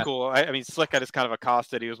yeah, it was cool. I mean, Slick got us kind of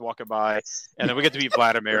accosted. He was walking by, and then we get to meet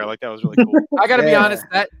Vladimir. Like that was really cool. I got to be honest.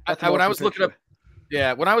 When I was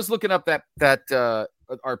looking up that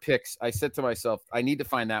our picks, I said to myself, I need to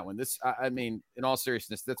find that one. I mean, in all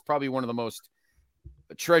seriousness, that's probably one of the most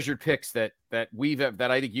treasured picks that I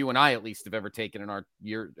think you and I at least have ever taken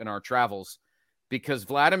in our travels, because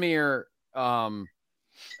Vladimir. I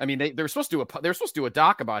mean, they were supposed to do a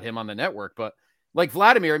doc about him on the network, but. Like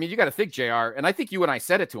Vladimir, I mean, you got to think, JR, and I think you and I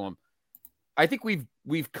said it to him. I think we've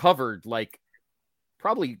covered like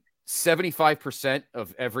probably 75%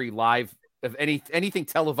 of every live of anything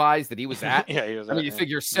televised that he was at. Yeah, he was. I mean, you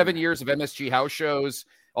figure 7 years of MSG house shows,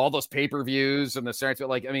 all those pay-per-views, and the Saturday.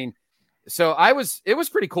 Like, I mean, so it was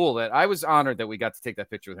pretty cool that I was honored that we got to take that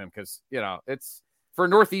picture with him, because it's for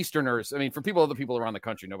Northeasterners. I mean, for other people around the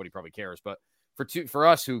country, nobody probably cares, but. For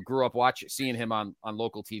us who grew up seeing him on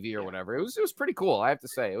local TV or whatever, it was pretty cool. I have to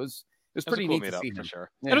say, it was pretty cool neat to see him. For sure.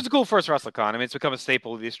 Yeah. It was a cool first WrestleCon. I mean, it's become a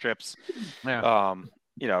staple of these trips. Yeah.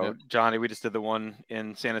 Johnny, we just did the one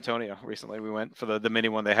in San Antonio recently. We went for the mini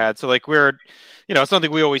one they had. So like we're, something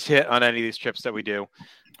we always hit on any of these trips that we do.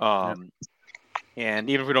 And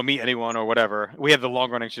even if we don't meet anyone or whatever, we have the long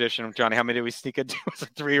running tradition of Johnny. How many did we sneak into? Was it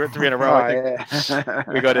three in a row? I think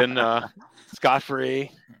we got in scot free.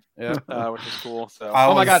 Yeah, which is cool. So,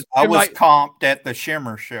 my God, I was comped at the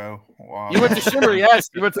Shimmer show. Wow. You went to Shimmer, yes.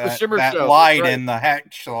 You went to the Shimmer show. That light in the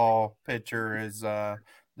Hacksaw picture is the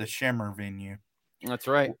Shimmer venue. That's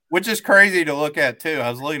right. Which is crazy to look at too.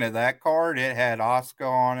 I was looking at that card. It had Asuka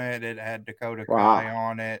on it. It had Dakota Kai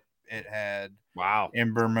on it. It had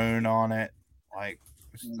Ember Moon on it. Like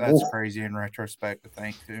that's crazy in retrospect to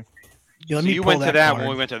think too. So you went to that when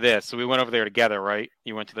we went to this. So we went over there together, right?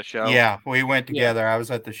 You went to the show? Yeah, we went together. Yeah. I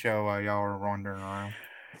was at the show while y'all were wandering around.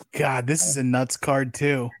 God, this is a nuts card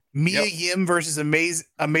too. Mia Yim versus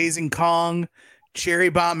Amazing Kong. Cherry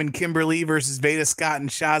Bomb and Kimberly versus Veda Scott and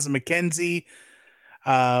Shazza McKenzie.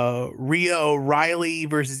 Rhea O'Reilly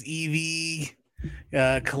versus Evie.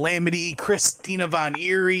 Calamity. Christina Von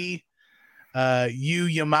Eerie.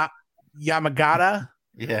 Yamagata.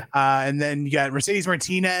 Yeah. And then you got Mercedes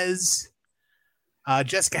Martinez.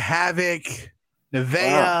 Jessica Havoc,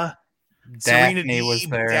 Nevaeh, Serena Daphne was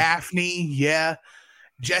there. Daphne, yeah.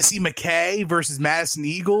 Jessie McKay versus Madison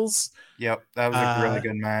Eagles. Yep, that was a really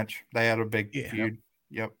good match. They had a big feud.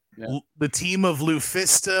 Yep. The team of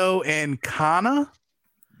Lufisto and Kana.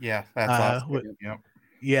 Yeah, that's awesome. Yep.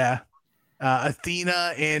 Yeah.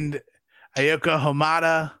 Athena and Ayaka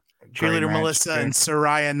Hamada, Cheerleader Melissa and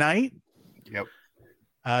Soraya Knight. Yep.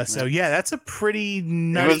 So that's a pretty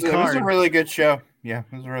nutty card. It was a really good show. Yeah,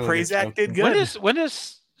 it was a really Prazak good show. did good. When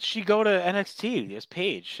does she go to NXT? This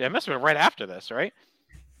Paige. It must have been right after this, right?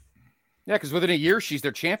 Yeah, because within a year she's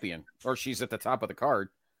their champion, or she's at the top of the card.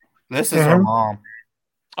 This is her mom.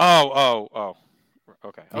 Oh.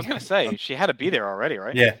 Okay. I was gonna say she had to be there already,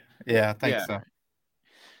 right? Yeah, I think so.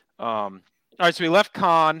 All right, so we left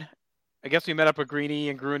Con. I guess we met up with Greeny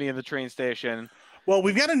and Grooney in the train station. Well,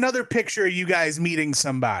 we've got another picture of you guys meeting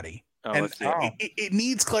somebody. Let's see. It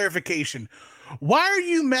needs clarification. Why are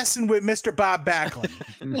you messing with Mr. Bob Backlund?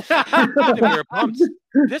 We were pumped.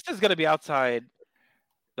 This is going to be outside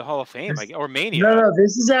the Hall of Fame, or Mania. No,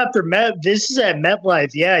 this is after This is at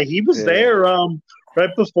MetLife. Yeah, he was there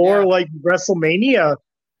right before like WrestleMania.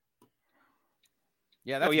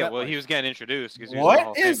 Yeah, that's well, he was getting introduced.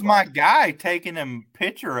 What is my guy taking a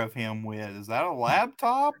picture of him with? Is that a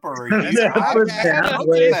laptop or that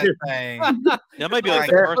might be like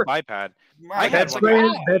the first iPad.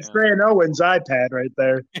 That's Fran Owens' iPad right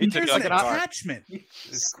there. There's an attachment.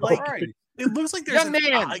 It looks like there's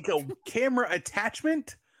like a camera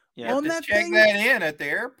attachment on that check thing. That in at the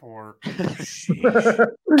airport.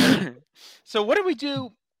 So what did we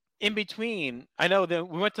do in between? I know that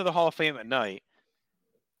we went to the Hall of Fame at night.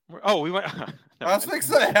 Oh, we went. I was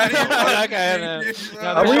fixing that.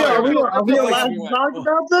 Are we allowed to talk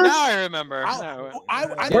about this? Now I remember. I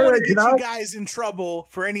don't want to get you guys in trouble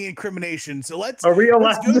for any incrimination. So let's. Are we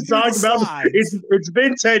allowed to talk about this? It's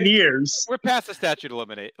been 10 years. We're past the statute of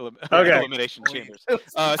elimination chambers.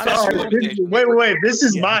 Wait. This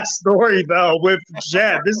is my story though with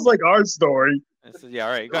Chad. This is like our story. Yeah,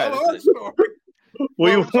 all right. Go ahead.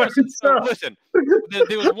 Listen,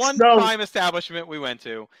 there was one prime establishment we went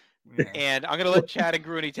to, and I'm gonna let Chad and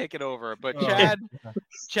Grooney take it over. But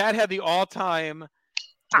Chad had the all-time,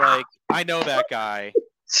 like, I know that guy.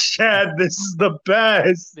 Chad, this is the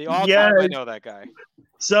best. The all-time, I know that guy.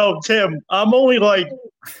 So Tim, I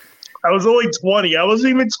was only 20. I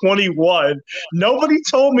wasn't even 21. Nobody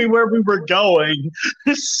told me where we were going.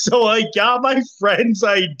 So I got my friend's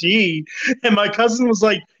ID, and my cousin was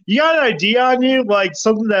like, "You got an ID on you? Like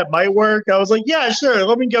something that might work?" I was like, "Yeah, sure.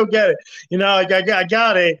 Let me go get it." I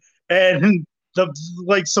got it. And so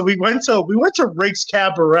we went to Rick's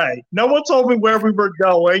Cabaret. No one told me where we were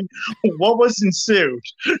going, what was ensued.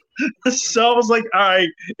 So I was like, all right,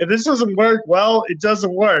 if this doesn't work, well, it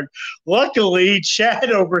doesn't work. Luckily,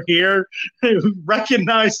 Chad over here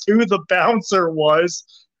recognized who the bouncer was.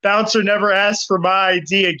 Bouncer never asked for my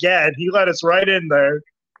ID again. He let us right in there.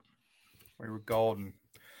 We were golden.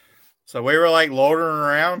 So we were like loitering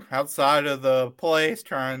around outside of the place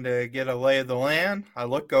trying to get a lay of the land. I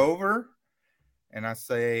look over and I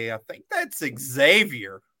say, I think that's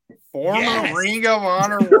Xavier, former Ring of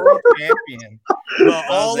Honor World Champion. The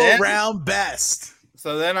all-around best.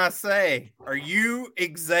 So then I say, are you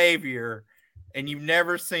Xavier? And you've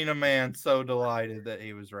never seen a man so delighted that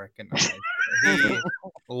he was recognized. He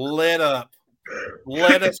lit up,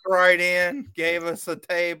 let us right in, gave us a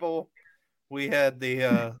table. We had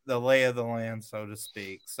the lay of the land, so to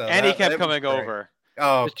speak. So and he kept coming over.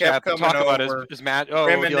 Oh, kept coming talk over. About his match. Oh,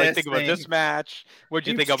 what do you like think about this match? What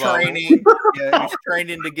do you think about training? He was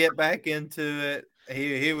training to get back into it.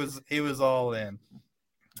 He was all in.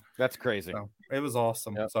 That's crazy. So it was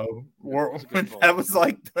awesome. Yep. So that was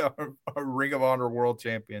like a Ring of Honor World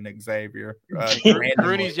Champion Xavier.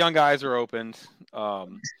 Rooney's young eyes are opened.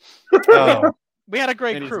 We had a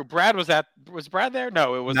great crew. Brad was Brad there?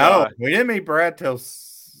 No, it was. No, we didn't meet Brad till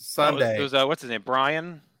Sunday. It was what's his name?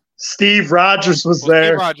 Brian. Steve Rogers was there.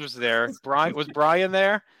 Steve Rogers was there. Was Brian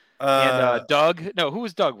there? And Doug. No, who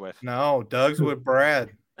was Doug with? No, Doug's with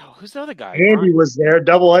Brad. Oh, who's the other guy? Andy was there.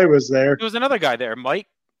 Double A was there. There was another guy there. Mike.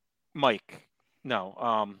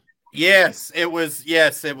 No. Yes, it was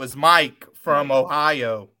Mike from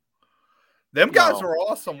Ohio. Them guys were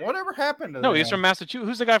awesome. Whatever happened to them? No, he's from Massachusetts.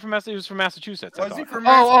 Who's the guy from Massachusetts? He was from Massachusetts. Was he from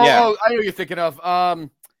Massachusetts? Oh, I know who you're thinking of.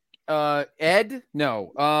 Ed?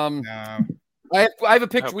 No. No. I have a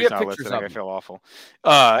picture. We have pictures of him. I feel awful.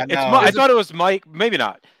 I thought it was Mike. Maybe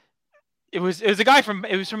not. It was a guy from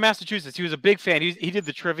Massachusetts. He was a big fan. He did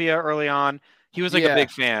the trivia early on. He was like a big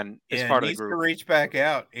fan as part of the group. To reach back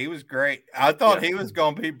out. He was great. I thought he was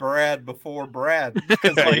going to be Brad before Brad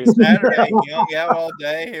because like Saturday he hung out all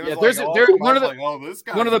day. He was one of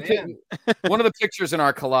the pictures in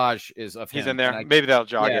our collage is of him. He's in there. Maybe that'll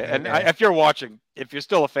jog it. And if you're watching, if you're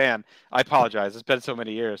still a fan, I apologize. It's been so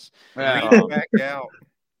many years. Reach back out.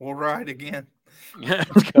 We'll ride again. Yeah,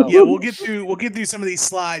 we'll get through some of these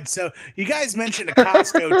slides. So you guys mentioned a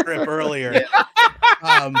Costco trip earlier.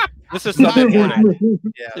 This is Sunday morning.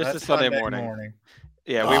 Yeah, this is Sunday morning.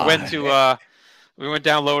 Yeah, we went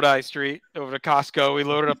down Lodi Street over to Costco. We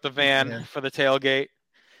loaded up the van for the tailgate,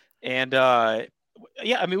 and I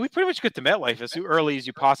mean, we pretty much get to MetLife as early as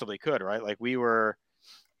you possibly could, right? Like we were.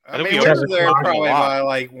 I mean, we were there probably by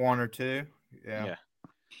like 1 or 2.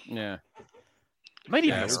 Yeah. Might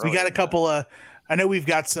even. We got a couple of. I know we've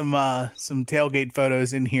got some tailgate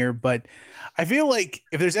photos in here, but I feel like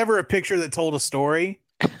if there's ever a picture that told a story,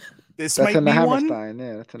 This That's might in the be Hammerstein.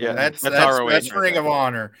 one. Yeah, That's Ring of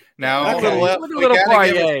Honor. Now Look at we little gotta give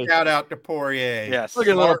Poirier. a shout out to Poirier. Yes, Look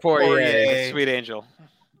at little Mark Poirier. Sweet Angel.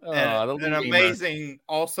 An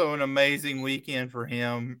amazing weekend for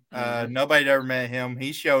him. Nobody ever met him.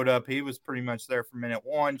 He showed up. He was pretty much there from minute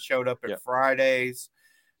one. Showed up at Fridays,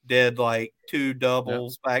 did like 2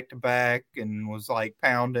 doubles back to back, and was like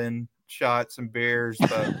pounding shots and beers,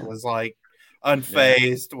 but was like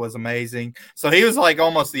unfazed. Was amazing. So he was like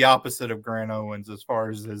almost the opposite of Grant Owens as far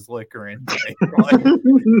as his liquor intake.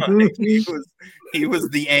 He was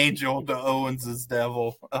the angel to Owens's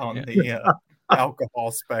devil on the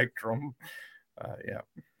alcohol spectrum.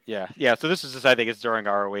 Yeah. So this is just, I think it's during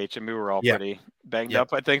ROH, and we were all pretty banged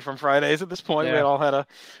up, I think, from Fridays at this point. We all had a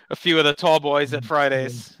few of the tall boys at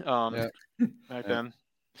Fridays back then.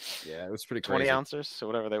 Yeah, it was pretty crazy. 20 ounces, so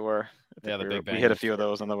whatever they were. Yeah, the big bang. We hit a few of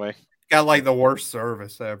those on the way. Got like the worst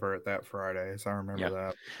service ever at that Fridays. I remember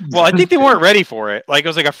that. Well, I think they weren't ready for it. Like, it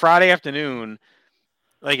was like a Friday afternoon.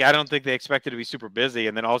 Like, I don't think they expected to be super busy,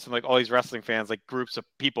 and then all of a sudden, like, all these wrestling fans, like, groups of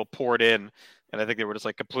people poured in, and I think they were just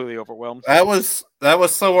like completely overwhelmed. That was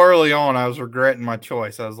so early on. I was regretting my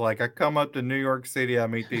choice. I was like, I come up to New York City, I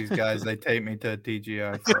meet these guys, they take me to a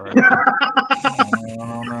TGI. I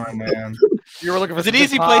don't know, man. You were looking for an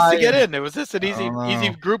easy place to get in. It was just an easy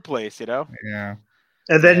group place, you know. Yeah.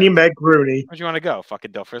 And then you met Grooney. Where'd you want to go?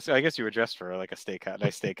 Fucking Delphris. I guess you were dressed for like a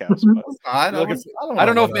nice steakhouse. But I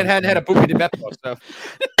don't know if Manhattan had a Buca di Beppo stuff.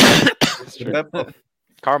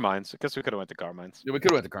 Carmine's. I guess we could have went to Carmine's. Yeah, we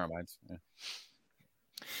could have went to Carmine's. Yeah.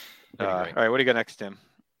 All right, what do you got next, Tim?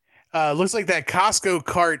 Looks like that Costco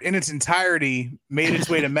cart in its entirety made its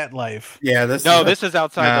way to MetLife. Yeah, this is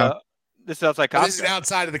outside this is outside Costco. This is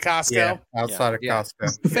outside of the Costco. Yeah, outside of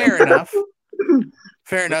Costco. Fair enough.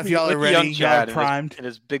 Fair enough. Y'all are ready. Y'all are primed. And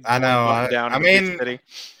his big I know.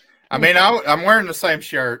 I'm wearing the same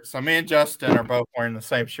shirt. So me and Justin are both wearing the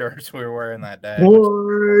same shirts we were wearing that day.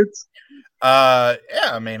 What?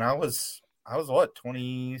 Yeah. I mean, I was what,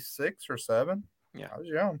 26 or 7? Yeah, I was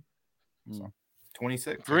young. So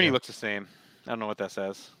 26. Grooney looks the same. I don't know what that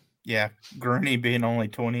says. Yeah, Grooney being only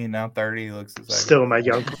 20 and now 30 looks the same. Still my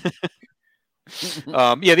young.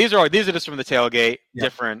 These are just from the tailgate.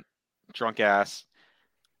 Different drunk ass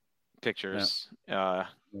pictures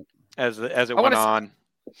as it went on.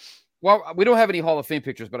 Well, we don't have any Hall of Fame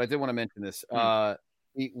pictures, but I did want to mention this.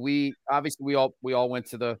 We obviously we all went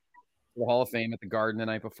to the Hall of Fame at the Garden the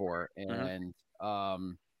night before, and I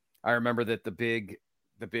remember that the big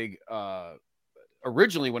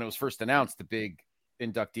originally when it was first announced, the big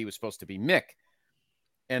inductee was supposed to be Mick,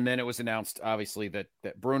 and then it was announced obviously that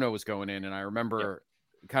Bruno was going in, and I remember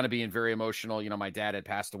kind of being very emotional. You know, my dad had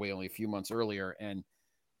passed away only a few months earlier, and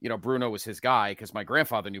you know, Bruno was his guy because my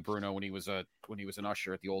grandfather knew Bruno when he was an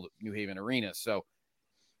usher at the old New Haven Arena. So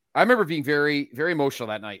I remember being very, very emotional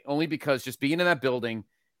that night, only because just being in that building,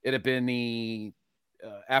 it had been the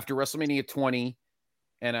after WrestleMania 20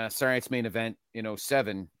 and a Saturday Night's Main Event in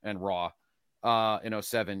 07 and Raw in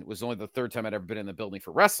 07 was only the third time I'd ever been in the building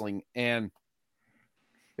for wrestling, and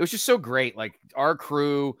it was just so great. Like our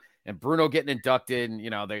crew and Bruno getting inducted, and you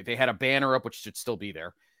know they had a banner up which should still be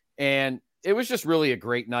there, and it was just really a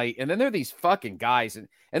great night. And then there are these fucking guys. And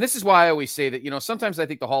this is why I always say that, you know, sometimes I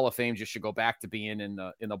think the Hall of Fame just should go back to being in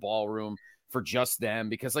the ballroom for just them,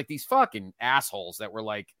 because like these fucking assholes that were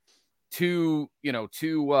like two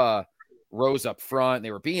rows up front, they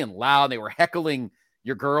were being loud. They were heckling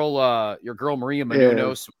your girl Maria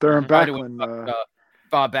Menounos. They're Backlund.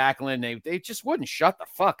 Bob Backlund. They just wouldn't shut the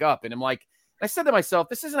fuck up. And I'm like, I said to myself,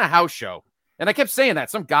 this isn't a house show. And I kept saying that.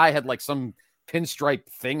 Some guy had like some pinstripe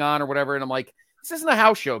thing on or whatever, and I'm like, this isn't a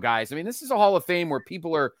house show, guys. I mean, this is a Hall of Fame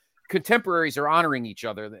where contemporaries are honoring each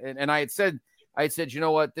other. And I had said, you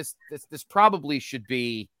know what, this probably should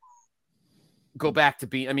go back to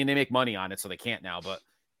be. I mean, they make money on it, so they can't now, but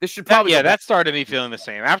this should probably. That started me feeling the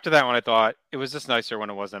same. After that one, I thought it was just nicer when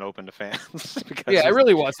it wasn't open to fans. It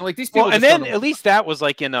really was. Like these people. Well, and then at least that was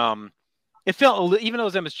like in it felt, even though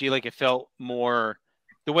it was MSG, like it felt more.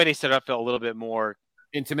 The way they set it up felt a little bit more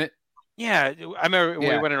intimate. Yeah, I remember when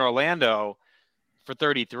we went in Orlando for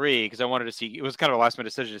 33 because I wanted to see. It was kind of a last minute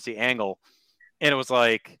decision to see Angle, and it was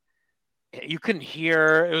like you couldn't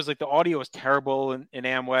hear. It was like the audio was terrible in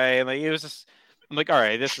Amway, and like it was just. I'm like, all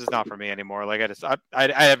right, this is not for me anymore. Like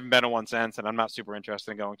I haven't been to one since, and I'm not super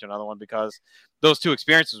interested in going to another one because those two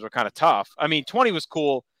experiences were kind of tough. I mean, 20 was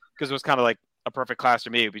cool because it was kind of like a perfect class for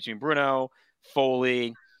me between Bruno,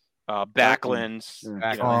 Foley, Backlund.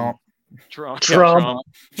 Trump. Trump.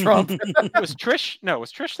 Was Trish? No,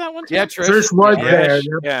 was Trish that one too? Yeah, Trish. Trish was there.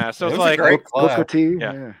 Yeah, so It it's was a like great Booker class. T.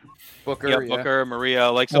 Yeah. Booker, Booker, Maria,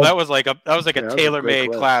 like so that was like a great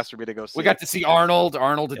tailor-made class for me to go see. We got to see Arnold.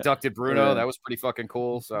 Arnold inducted Bruno. Yeah. That was pretty fucking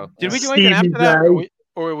cool. So Did we do anything after that,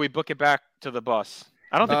 or we book it back to the bus?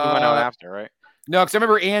 I don't think we went out after, right? No, because I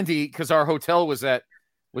remember Andy, because our hotel was that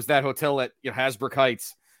hotel at Hasbrook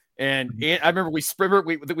Heights, and I remember we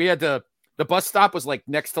had the bus stop was like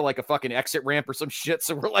next to like a fucking exit ramp or some shit,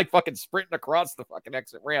 so we're like fucking sprinting across the fucking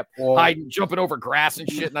exit ramp, hiding, jumping over grass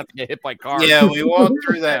and shit, not to get hit by cars. Yeah, we walked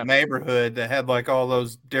through that neighborhood that had like all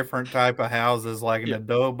those different type of houses, like an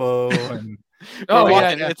adobo and.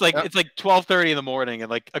 It's like 12:30 in the morning,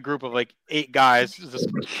 and like a group of like 8 guys just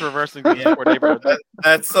traversing the poor neighborhood.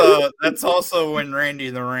 That's also when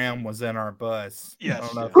Randy the Ram was in our bus. Yes, I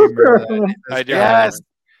don't know if you remember that. I do. Yes,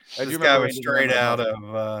 This guy was straight out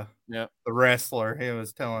of The Wrestler. He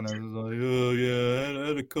was telling us, like, "Oh yeah, I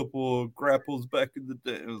had a couple of grapples back in the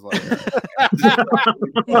day." It was like,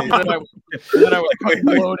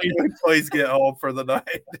 please get home for the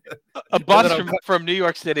night. A bus from New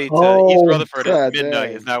York City to East Rutherford at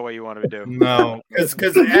midnight. Is that what you want to do? No,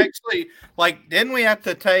 because actually, like, didn't we have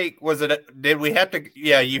to take? Did we have to?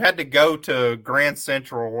 Yeah, you had to go to Grand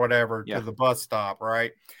Central or whatever to the bus stop,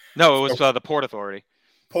 right? No, it was the Port Authority.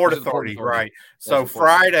 Port Authority, right. So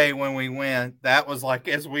Friday when we went, that was like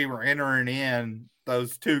as we were entering in,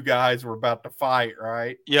 those 2 guys were about to fight,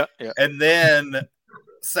 right? Yeah. And then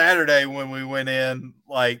Saturday when we went in,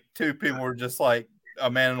 like 2 people were just like, a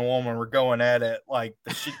man and a woman were going at it like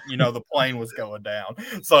the plane was going down.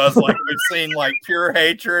 So it's like we've seen like pure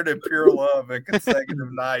hatred and pure love in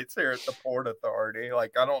consecutive nights here at the Port Authority.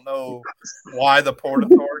 Like I don't know why the Port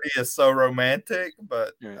Authority is so romantic,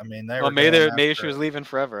 but I mean maybe she was leaving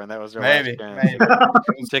forever and that was their maybe.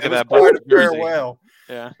 Sick of that bus farewell.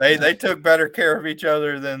 Yeah, they took better care of each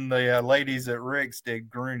other than the ladies at Rick's did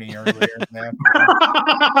Grooney earlier.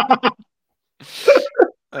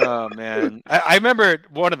 Oh man, I remember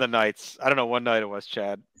one of the nights. I don't know what night it was,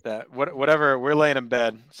 Chad. That whatever we're laying in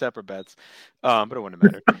bed, separate beds, but it wouldn't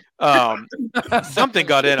matter. Something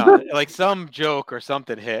got in on it, like some joke or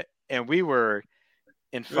something hit, and we were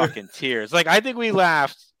in fucking tears. Like I think we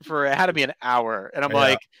laughed for it had to be an hour, and I'm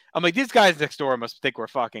like these guys next door must think we're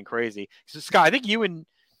fucking crazy. So Scott, I think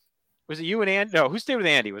was it you and Andy? No, who stayed with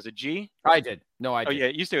Andy? Was it G? I did. No, I did. Oh, yeah,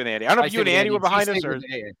 you stayed with Andy. I don't know if you and Andy were behind us or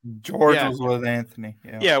George was with Anthony.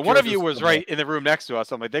 Yeah, one of you was right in the room next to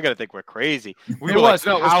us. I'm like, they're going to think we're crazy. It was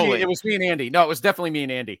me and Andy. No, it was definitely me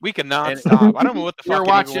and Andy. We cannot stop. I don't know what the fuck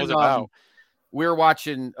it was about. We were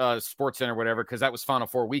watching Sports Center or whatever because that was Final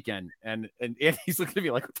Four weekend. And Andy's looking at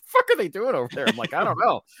me like, what the fuck are they doing over there? I'm like, I don't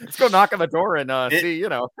know. Let's go knock on the door and see,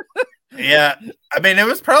 Yeah, I mean, it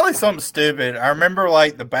was probably something stupid. I remember,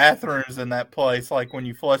 like, the bathrooms in that place, like, when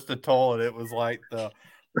you flushed the toilet, it was like the...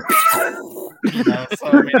 so, I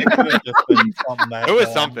mean, it could have just been something. It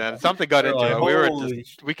was something. Something got into it.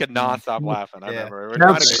 We could not stop laughing. I remember. We were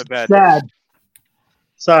trying to go to bed. Sad.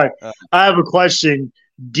 Sorry. I have a question.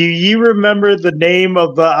 Do you remember the name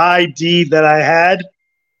of the ID that I had?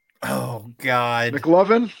 Oh, God.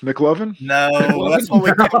 McLovin? No, that's what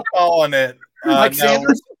we kept calling it. Mike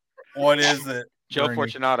Sanders? What is it? Joe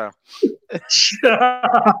Fortunato. Joe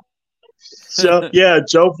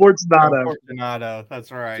Fortunato. Fortunato, that's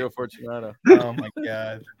right. Joe Fortunato. Oh my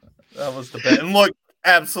God, that was the best. And look,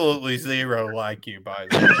 absolutely zero like you, by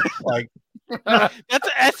the way. Like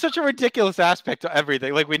that's such a ridiculous aspect to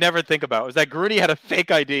everything. Like we never think about is that Grooney had a fake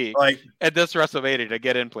ID at this WrestleMania to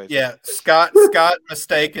get in place. Yeah, Scott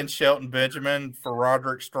mistaken Shelton Benjamin for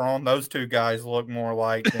Roderick Strong. Those 2 guys look more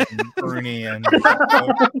like than Grooney and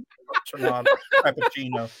Cappuccino.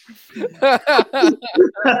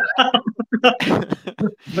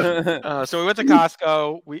 So we went to Costco.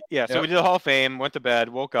 So we did the Hall of Fame. Went to bed.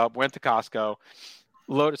 Woke up. Went to Costco.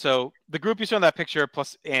 So the group you saw in that picture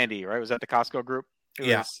plus Andy, right? Was that the Costco group?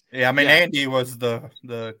 I mean, Andy was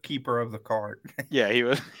the keeper of the cart. Yeah, he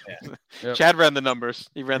was. Yeah. Chad ran the numbers.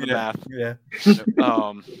 He ran the math. Yeah.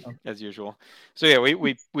 As usual. So yeah,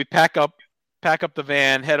 we pack up the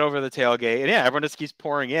van, head over to the tailgate, and everyone just keeps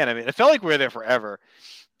pouring in. I mean, it felt like we were there forever.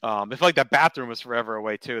 It felt like that bathroom was forever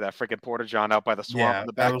away too. That freaking porta john out by the swamp in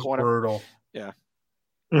the back corner. Brutal. Yeah.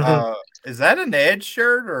 Is that an Edge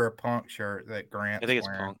shirt or a Punk shirt that Grant? I think it's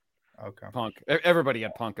wearing? Punk. Okay. Punk. Everybody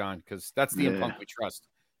had Punk on because that's the Punk we trust.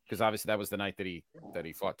 Because obviously that was the night that he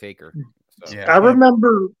fought Taker. So. Yeah. I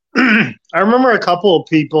remember a couple of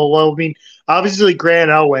people. Well, I mean, obviously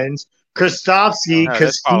Grant Owens, Kristofsky,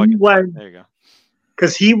 because he went. There you go.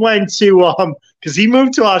 Because he went to because he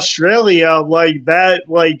moved to Australia like that.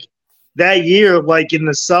 Like that year, like in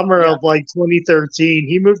the summer of like 2013,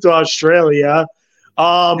 he moved to Australia.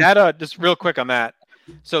 Just real quick on that.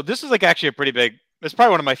 So this is like actually a pretty big. It's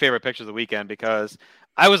probably one of my favorite pictures of the weekend because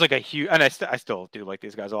I was like a huge, and I still do like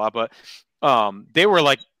these guys a lot, but they were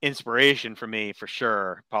like inspiration for me for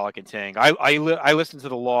sure. Pollock and Ting. I listened to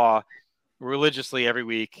the Law religiously every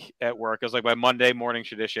week at work. It was like my Monday morning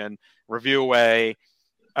tradition. Review Away.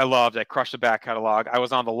 I crushed the back catalog. I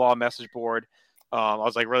was on the Law message board. I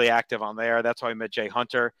was like really active on there. That's how I met Jay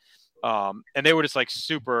Hunter. And they were just like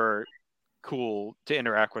super cool to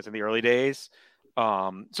interact with in the early days.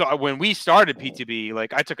 So when we started PTB,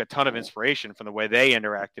 like I took a ton of inspiration from the way they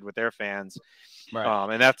interacted with their fans.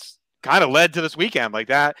 Right. And that's kind of led to this weekend like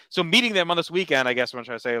that. So meeting them on this weekend, I guess what I'm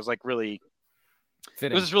trying to say was like really,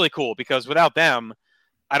 fitting. It was just really cool because without them,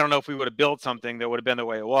 I don't know if we would have built something that would have been the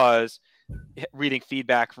way it was. Reading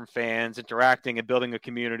feedback from fans, interacting and building a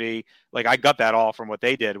community. Like I got that all from what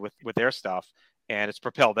they did with their stuff, and it's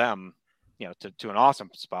propelled them, to an awesome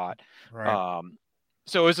spot. Right.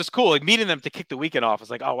 So it was just cool, like meeting them to kick the weekend off. It's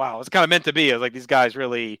like, oh wow, it's kind of meant to be. It was like these guys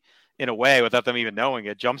really, in a way, without them even knowing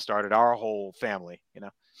it, jump-started our whole family.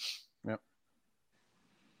 Yep.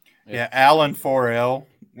 Yeah, Alan 4L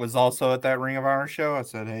was also at that Ring of Honor show. I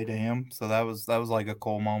said hey to him, so that was like a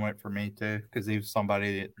cool moment for me too, because he was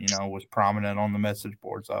somebody that was prominent on the message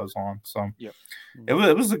boards I was on. So yep. it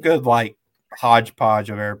was a good like hodgepodge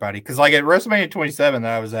of everybody. Because like at WrestleMania 27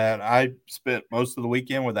 that I was at, I spent most of the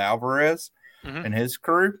weekend with Alvarez and his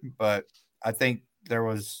crew, but I think there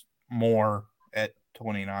was more at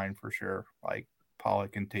 29 for sure, like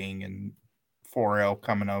Pollock and Ting and 4L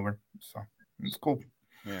coming over. So it's cool.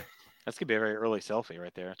 Yeah. That's going to be a very early selfie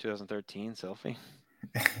right there. 2013 selfie.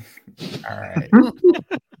 All right.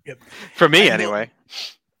 Yep. For me, anyway.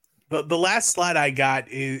 The last slide I got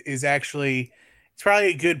is actually, it's probably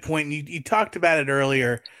a good point. You talked about it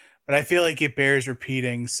earlier, but I feel like it bears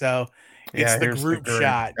repeating. So it's the group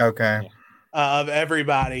shot. Okay. Of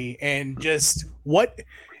everybody. And just what,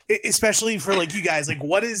 especially for like you guys, like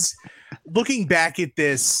what is, looking back at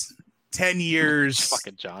this 10 years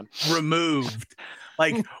fucking John removed,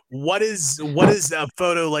 like what does a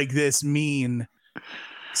photo like this mean,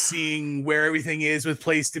 seeing where everything is with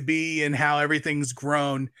Place to Be and how everything's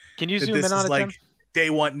grown? Can you zoom in on it, like Tim? day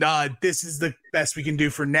one? This is the best we can do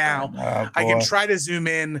for now. I can try to zoom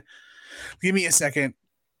in. Give me a second.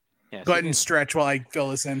 Yeah, go ahead and stretch while I fill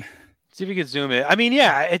this in. See if you can zoom in. I mean,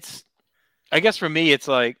 yeah, I guess for me it's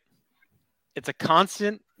like it's a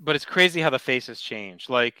constant, but it's crazy how the faces change.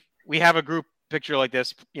 Like we have a group picture like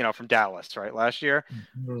this, from Dallas, right, last year,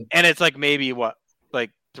 and it's like maybe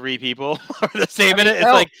like 3 people are the same in it. It's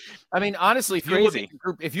like, I mean, honestly, if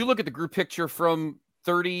you look at the group picture from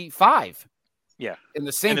 35, yeah, in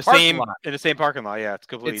the same parking lot, yeah, it's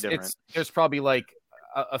completely different. There's probably like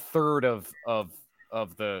a third of the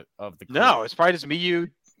crew. No, it's probably just me, you,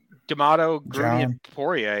 D'Amato, Gruny, and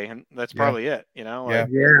Poirier, and that's probably it.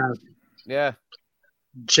 Yeah.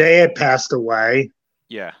 Jay had passed away.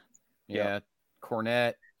 Yeah.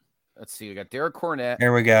 Cornette. Let's see. We got Derek Cornette.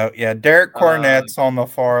 There we go. Yeah, Derek Cornette's on the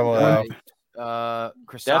far left.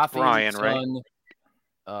 Chris, that's Brian, right?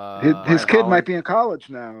 His kid might be in college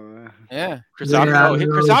now. Yeah,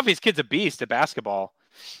 Christophe's kid's a beast at basketball.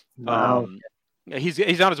 Wow.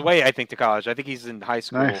 He's on his way, I think, to college. I think he's in high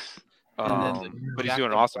school. Nice. But he's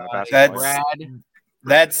doing awesome at basketball.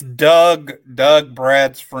 That's Doug.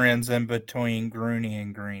 Brad's friends in between Gruny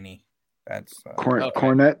and Greeny. That's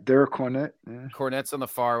Cornette. Derek Cornette. Yeah. Cornette's on the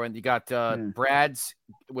far end. You got Brad's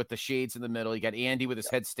with the shades in the middle. You got Andy with his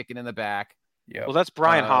head sticking in the back. Yeah. Well, that's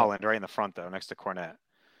Brian Holland right in the front though, next to Cornette.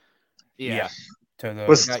 Yeah.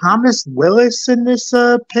 Was Thomas Willis in this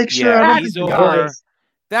picture? Yeah, he's over.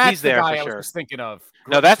 That's there the guy for I sure. was thinking of.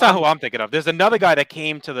 No, that's not who I'm thinking of. There's another guy that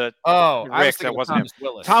came to the Rick's that wasn't him.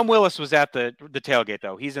 Willis. Tom Willis was at the tailgate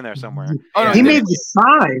though. He's in there somewhere. He made the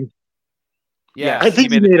sign. Yeah, I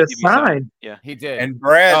think he made a sign. Yeah, he did. And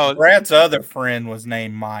Brad's other friend was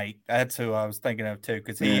named Mike. That's who I was thinking of too,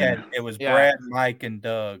 because it was Brad, Mike, and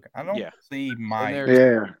Doug. I don't see Mike.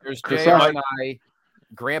 There's JR and I.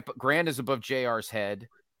 Grant is above JR's head.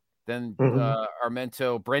 Then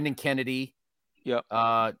Armento, Brendan Kennedy. Yep.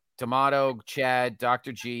 D'Amato, Chad,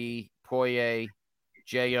 Dr. G, Poirier,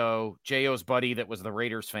 J.O.'s buddy that was the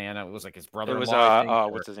Raiders fan. It was like his brother. It was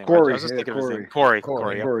what's his name? Corey. I was just thinking of his name. Corey.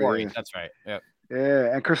 Corey. That's right. Yeah.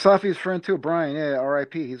 Yeah, and Christophe's friend too, Brian. Yeah,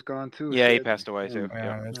 R.I.P. He's gone too. Yeah, he passed away too.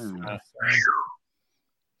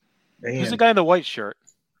 Who's the guy in the white shirt?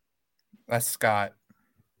 That's Scott.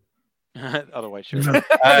 Other white shirt. Isn't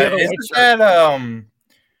that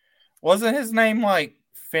wasn't his name like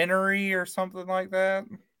Finnery or something like that?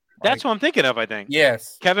 That's what I'm thinking of. I think.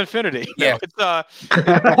 Yes. Kevin Finnerty. Yeah.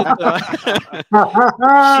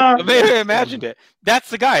 Maybe I imagined it. That's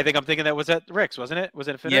the guy. I think I'm thinking that was at Rick's, wasn't it? Was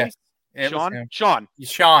it Finnerty? Yes. Sean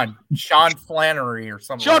Flannery or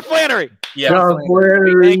something. Sean Flannery. Yeah. Sean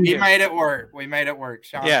Flannery. We made it work.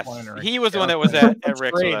 Sean Flannery. He was the one that was at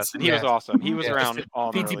Rick's with us, and he was awesome. He was around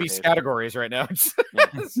all the PTB's categories right now.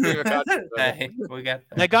 Hey, we got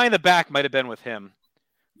that guy in the back might have been with him.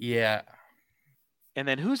 Yeah. And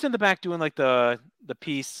then who's in the back doing like the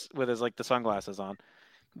piece with his like the sunglasses on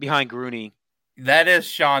behind Grooney? That is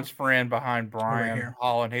Sean's friend behind Brian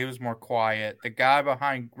Holland. He was more quiet. The guy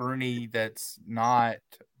behind Grooney that's not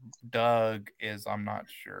Doug is, I'm not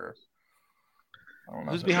sure. I don't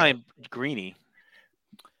know who's behind Greeny?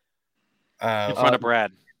 In front of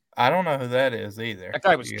Brad. I don't know who that is either. That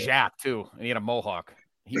guy was Jack too, and he had a mohawk.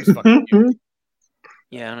 He was fucking cute.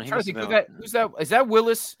 Yeah, I don't know. Who's that? Is that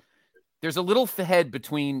Willis? There's a little head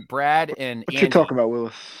between Brad and What Andy. you talking about,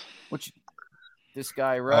 Willis? This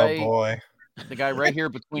guy right? Oh boy. The guy right here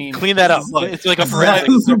between. Clean that up. It's like a forensic.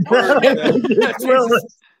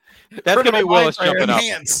 That's gonna be Willis jumping up.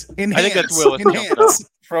 I think that's Willis jumping up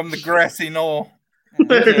from the grassy knoll.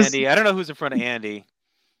 Andy. I don't know who's in front of Andy.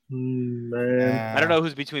 Man. I don't know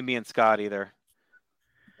who's between me and Scott either.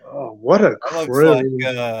 Oh, what a crew!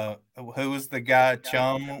 Like, who was the guy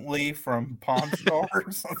Chumley from Pawn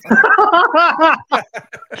Stars?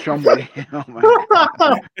 Chumley. Oh my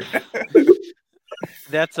God.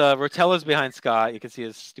 That's Rotella's behind Scott. You can see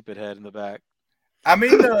his stupid head in the back. I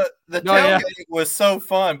mean, the tailgate was so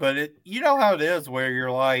fun, but you know how it is where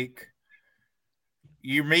you're like,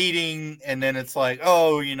 you're meeting and then it's like,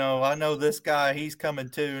 oh, I know this guy, he's coming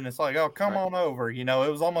too. And it's like, oh, come on over. It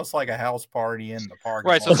was almost like a house party in the park.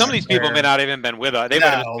 Right. So some of these people may not even been with us. They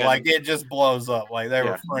like it just blows up. Like they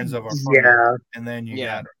were friends of a friend. Yeah. And then you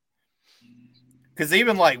got her. Because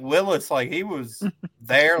even like Willis, like he was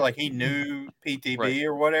there, like he knew PTB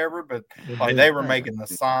or whatever, but like they were making the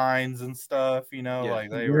signs and stuff,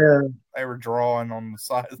 like they were drawing on the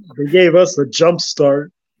side. They gave us a jump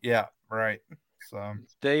start. Yeah, right. So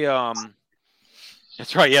they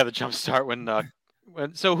that's right. Yeah, the jump start when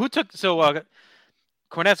so who took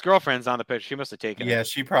Cornette's girlfriend's on the picture. She must have taken it. Yeah,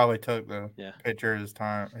 she probably took the picture of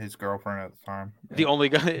his girlfriend at the time. The only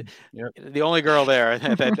guy, the only girl there.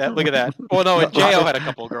 That look at that. Oh no, and Jo had a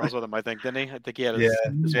couple of girls with him. I think, didn't he? I think he had his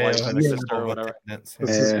wife and his sister or whatever.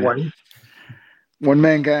 One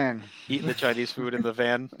man gang eating the Chinese food in the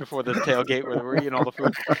van before the tailgate where they were eating all the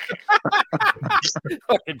food.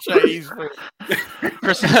 Fucking Chinese food.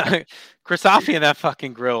 Christofi and that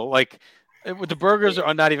fucking grill, like. The burgers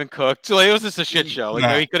are not even cooked. So it was just a shit show.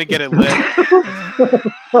 Like he couldn't get it lit. I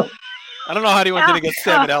don't know how anyone didn't get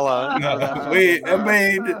salmonella.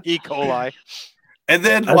 E. coli. And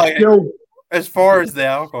then as far as the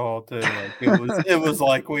alcohol too, like it was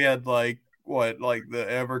like we had like the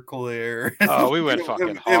Everclear. Oh, we went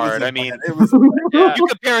fucking hard. I mean, you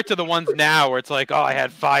compare it to the ones now where it's like, oh, I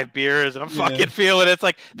had 5 beers and I'm fucking feeling it. It's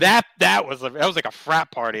like that was like a frat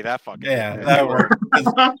party. That fucking that worked.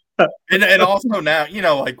 And also now,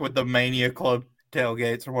 like with the Mania Club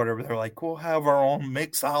tailgates or whatever, they're like, we'll have our own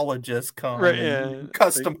mixologist come. Right,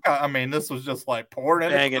 custom. I mean, this was just like pouring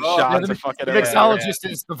it. Banging shots of fucking. The mixologist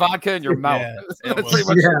is the vodka in your mouth.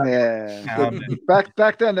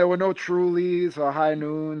 Back then, there were no Trulies or High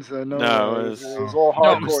Noons. It was all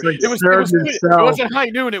hardcore. It wasn't High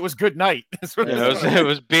Noon. It was Good Night. It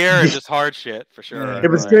was beer and just hard shit for sure.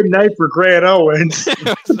 It was Good Night for Grant Owens.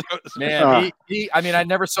 Man, I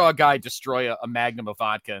never saw a guy destroy a magnum of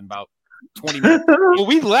vodka in about 20 minutes. Well,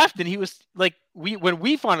 we left and he was like, when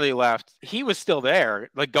we finally left, he was still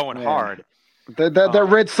there, like going hard. That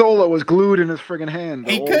red Solo was glued in his friggin' hand.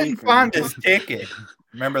 He couldn't find his ticket.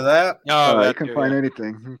 Remember that? No, he couldn't find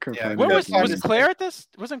anything. Was Claire at this?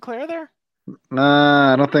 Wasn't Claire there?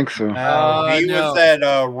 Nah, I don't think so. He was at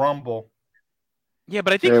Rumble. Yeah,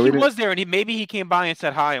 but I think he was there, and maybe he came by and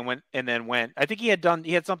said hi and went. I think he had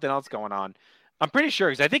something else going on. I'm pretty sure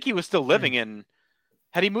because I think he was still living in.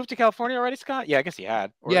 Had he moved to California already, Scott? Yeah, I guess he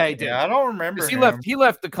had. Yeah, he did. I don't remember. He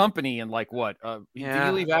left the company in like what? Did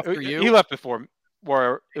he leave after you? He left before.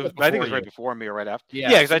 Or it was, I think it was right before me or right after. Yeah,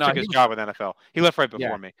 because I took his job with NFL. He left right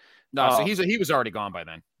before me. No, so he was already gone by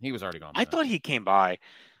then. I thought he came by.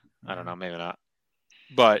 I don't know, maybe not.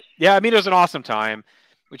 But yeah, I mean, it was an awesome time.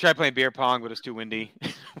 We tried playing beer pong, but it was too windy.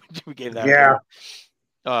 We gave that.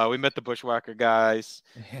 Yeah. We met the Bushwhacker guys.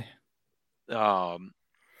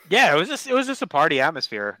 Yeah, it was just a party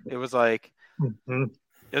atmosphere. It was like it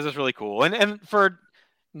was just really cool. And for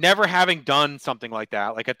never having done something like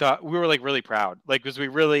that, like I thought we were like really proud. Like because we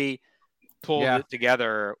really pulled it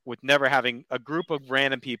together with never having a group of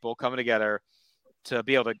random people coming together to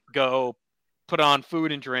be able to go put on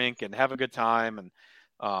food and drink and have a good time. And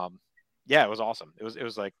it was awesome. It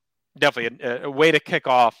was like definitely a way to kick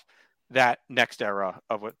off that next era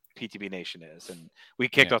of what PTB Nation is. And we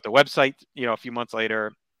kicked off the website, a few months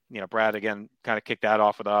later. Brad again kind of kicked that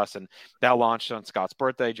off with us, and that launched on Scott's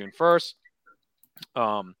birthday, June 1st.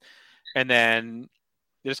 And then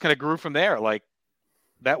it just kind of grew from there. Like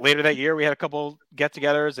that later that year, we had a couple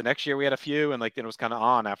get-togethers, and next year we had a few, and like then it was kind of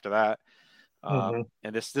on after that. And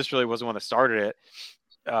this really was the one that started it.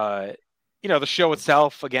 The show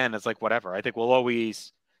itself, again, is like whatever. I think you'll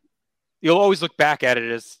always look back at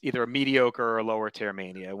it as either a mediocre or lower tier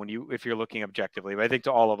Mania if you're looking objectively. But I think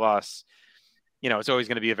to all of us, it's always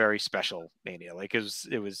going to be a very special Mania. Like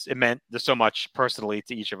it meant there's so much personally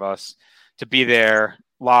to each of us to be there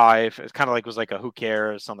live. It's kind of like, it was like a who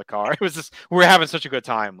cares on the car. It was just, we were having such a good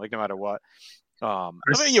time, like no matter what.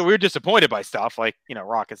 We were disappointed by stuff like,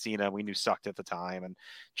 Rock and Cena, we knew sucked at the time, and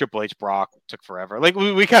Triple H Brock took forever. Like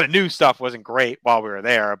we kind of knew stuff wasn't great while we were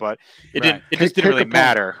there, but it just didn't really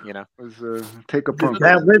matter, It was take a pump.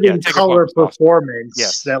 That living color performance.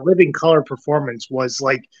 Yes. That living color performance was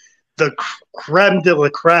like the creme de la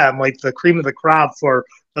creme, like the cream of the crop for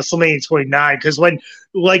WrestleMania 29. Because when,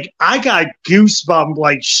 like, I got goosebump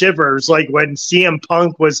like shivers, like when CM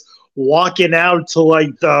Punk was walking out to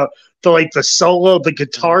like the solo, the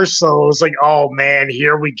guitar solo. It was like, oh man,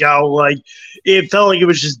 here we go. Like it felt like it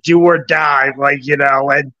was just do or die, like,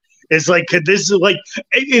 and it's like, could this be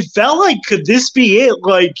it?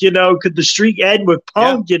 Like, could the streak end with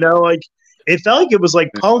Punk? Like it felt like it was like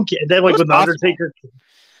Punk, and then like when the Undertaker.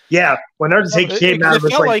 Yeah, when Undertaker came out, it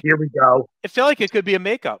was like, here we go. It felt like it could be a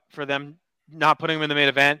makeup for them not putting him in the main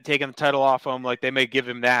event, taking the title off him. Like they may give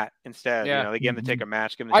him that instead. They get him to take a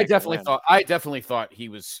match. I definitely thought he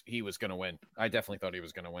was going to win. I definitely thought he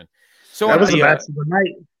was going to win. So that was the match of the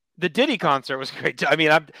night. The Diddy concert was great. I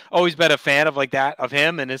mean, I've always been a fan of like that, of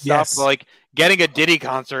him and his stuff. But, like getting a Diddy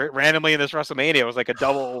concert randomly in this WrestleMania was like a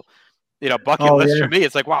double, bucket list for me.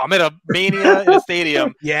 It's like, wow, I'm at a Mania in a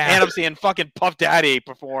stadium, and I'm seeing fucking Puff Daddy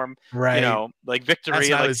perform, like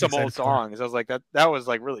Victory and like some old songs. I was like, that was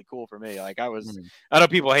like really cool for me. Like I know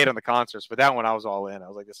people hate on the concerts, but that one I was all in. I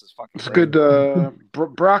was like, this is fucking great.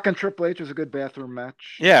 Good. Brock and Triple H was a good bathroom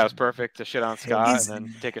match. Yeah, it was perfect to shit on Scott and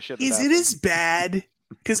then take a shit. Is it as bad?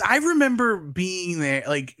 Because I remember being there.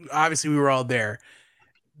 Like obviously we were all there.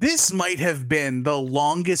 This might have been the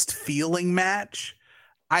longest feeling match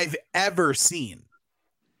I've ever seen.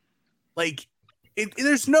 Like,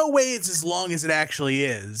 there's no way it's as long as it actually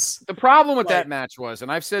is. The problem with that match was, and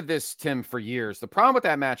I've said this, Tim, for years. The problem with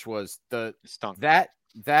that match was that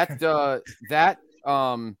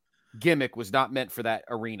gimmick was not meant for that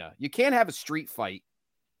arena. You can't have a street fight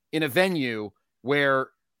in a venue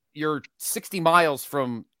where you're 60 miles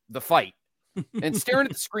from the fight, and staring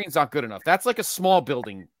at the screen's not good enough. That's like a small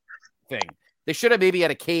building thing. They should have maybe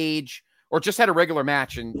had a cage. Or just had a regular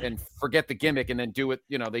match and forget the gimmick and then do it.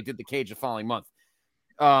 They did the cage the following month.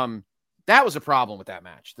 That was a problem with that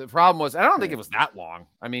match. The problem was, I don't think it was that long.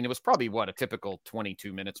 I mean, it was probably a typical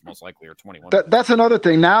 22 minutes, most likely, or 21. That's another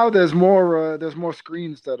thing. Now there's more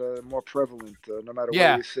screens that are more prevalent. No matter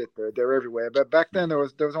where you sit, they're everywhere. But back then there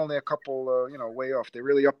was only a couple, way off. They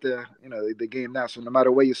really upped the game now. So no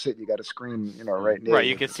matter where you sit, you got a screen, right near. Right,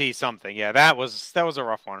 you could see something. Yeah, that was a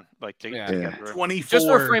rough one. Like to get through.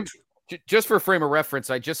 24. Just for a frame of reference,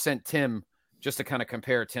 I just sent Tim, just to kind of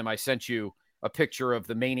compare, Tim, I sent you a picture of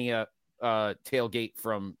the Mania tailgate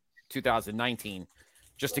from 2019,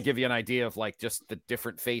 just to give you an idea of like just the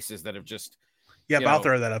different faces that have just. Yeah, I'll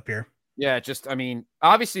throw that up here. Yeah, I mean,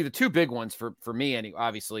 obviously the two big ones for me, and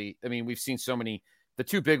obviously, I mean, we've seen so many. The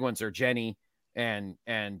two big ones are Jenny and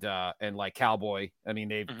like Cowboy. I mean,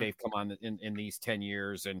 they've come on in these 10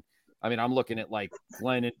 years, and I mean, I'm looking at like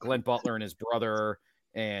Glenn Butler and his brother.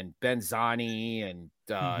 And Ben Zani and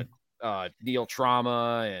Neil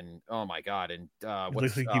Trauma and oh my god, and it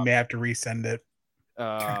looks like you may have to resend it.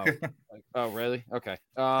 Oh really? Okay.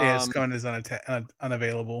 It's going as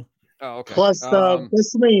unavailable. Oh okay. Plus,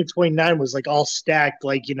 WrestleMania 29 was like all stacked.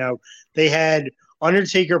 Like they had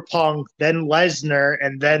Undertaker, Punk, then Lesnar,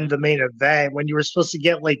 and then the main event. When you were supposed to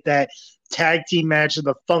get like that tag team match of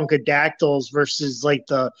the Funkadactyls versus like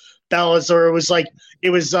the Bellas, or it was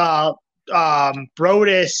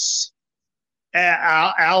Brodus,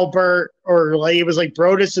 Albert, or like it was like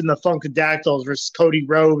Brodus and the Funkadactyls versus Cody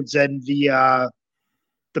Rhodes and the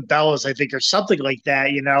Bellas, I think, or something like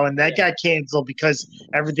that, and that got canceled because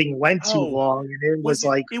everything went too long, and it was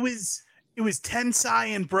It was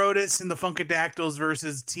Tensai and Brodus and the Funkadactyls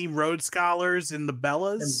versus Team Rhodes Scholars and the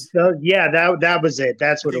Bellas. Yeah, that was it.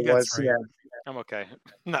 That's what it was. Right. Yeah. I'm okay.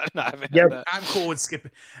 not having Yep. that. I'm cool with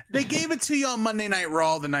skipping. They gave it to you on Monday Night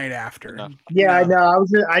Raw the night after. No. Yeah, I know.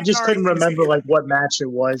 I just Sorry, couldn't remember like what match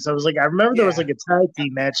it was. I was like, I remember there was Yeah. like a tag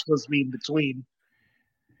team match supposed to be in between.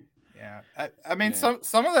 Yeah, I mean, some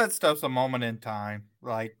of that stuff's a moment in time.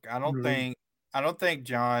 Like, I don't think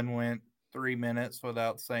John went 3 minutes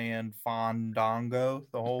without saying Fandango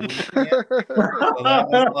the whole weekend. So that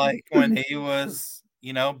was like when he was,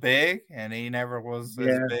 big, and he never was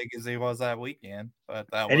as big as he was that weekend. But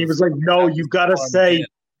he was like, "No, you gotta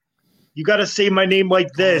say my name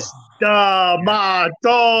like this, D'Amato."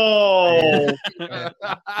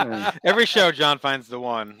 Every show, John finds the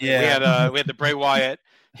one. Yeah. We had the Bray Wyatt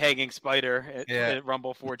hanging spider at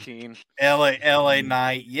Rumble 14. LA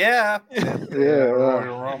Knight, yeah.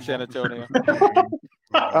 San Antonio.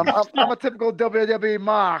 I'm a typical WWE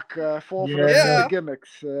mock, full for the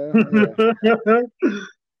gimmicks.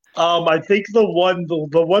 I think the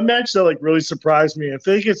one match that like really surprised me, I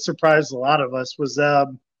think it surprised a lot of us, was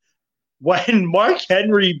when Mark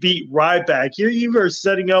Henry beat Ryback. You were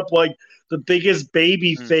setting up like the biggest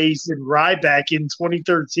baby face in Ryback in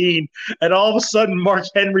 2013, and all of a sudden Mark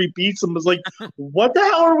Henry beats him. I was like, what the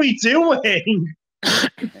hell are we doing?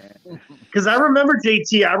 Because I remember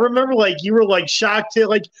JT, like you were like shocked too.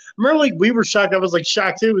 Like, I remember like we were shocked. I was like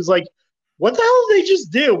shocked too. It was like, what the hell did they just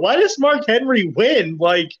do? Why does Mark Henry win?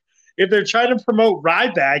 Like, if they're trying to promote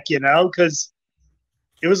Ryback, because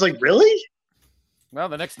it was like, really? Well,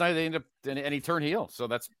 the next night they end up and he turned heel, so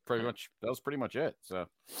that was pretty much it. So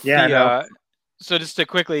yeah. So just to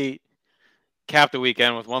quickly cap the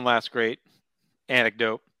weekend with one last great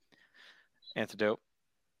antidote.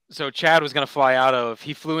 So Chad was going to fly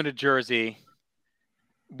he flew into Jersey,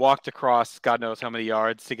 walked across God knows how many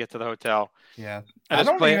yards to get to the hotel. Yeah. I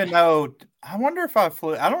don't even know. I wonder if I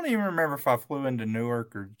don't even remember if I flew into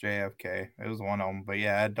Newark or JFK. It was one of them, but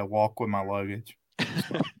yeah, I had to walk with my luggage.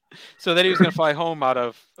 So then he was going to fly home out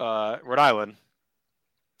of Rhode Island.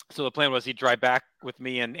 So the plan was he'd drive back with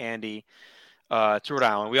me and Andy to Rhode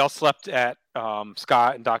Island. We all slept at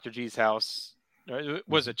Scott and Dr. G's house.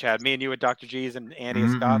 Was it Chad? Me and you at Dr. G's and Andy at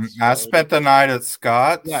Scott's? I spent the night at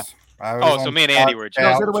Scott's. Yeah. So me and Andy were at G's.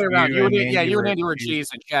 No, the other way around. You and Andy were at G's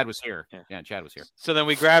and Chad was here. Yeah, Chad was here. So then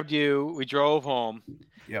we grabbed you. We drove home.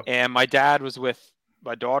 Yep. And my dad was with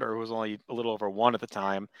my daughter, who was only a little over 1 at the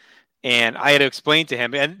time. And I had to explain to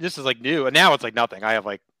him, and this is like new, and now it's like nothing. I have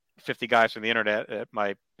like 50 guys from the internet at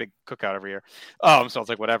my big cookout every year. So it's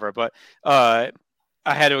like whatever. But I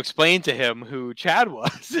had to explain to him who Chad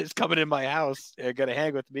was. Is coming in my house and going to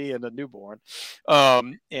hang with me and the newborn.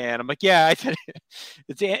 And I'm like, yeah, I said,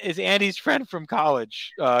 it's Andy's friend from college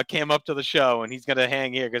came up to the show, and he's going to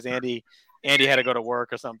hang here because Andy had to go to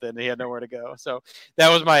work or something. And he had nowhere to go. So that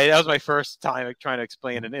was my first time trying to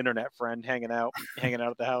explain an internet friend hanging out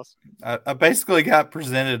at the house. I basically got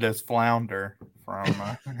presented as Flounder from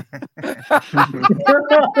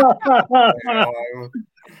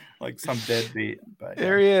like some deadbeat. But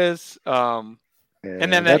there he is. And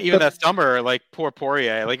then that summer, like poor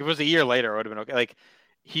Poirier, like if it was a year later, it would have been okay. Like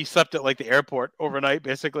he slept at like the airport overnight,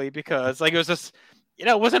 basically, because like it was just.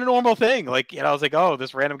 It wasn't a normal thing. Like, I was like, oh,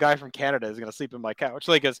 this random guy from Canada is going to sleep in my couch.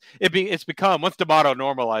 Like, it's become, once D'Amato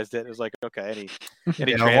normalized it was like, okay,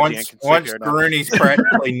 any once Rooney's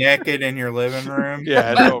practically naked in your living room.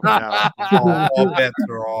 Yeah, it's over now. All bets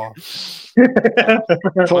are off.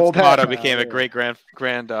 Once D'Amato became a great great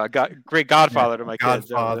godfather to my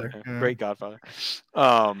kids. Great godfather.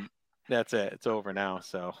 That's it. It's over now.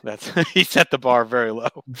 So he set the bar very low.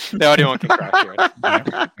 Now anyone can crash here.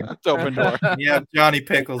 It's open door. Yeah, Johnny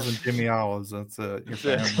Pickles and Jimmy Olives. That's your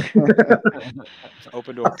family. It's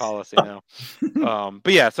open door policy now.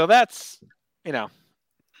 But yeah, so that's I don't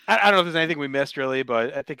know if there's anything we missed really,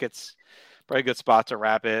 but I think it's probably a good spot to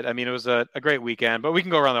wrap it. I mean, it was a great weekend, but we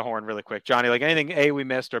can go around the horn really quick. Johnny, like anything A we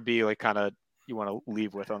missed or B like kind of you want to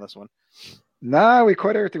leave with on this one? No, we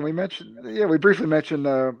quite everything. We mentioned, we briefly mentioned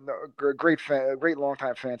great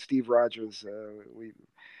longtime fan Steve Rogers.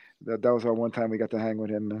 That was our one time we got to hang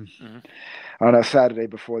with him on a Saturday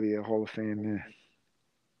before the Hall of Fame.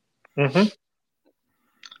 Yeah. Mm-hmm.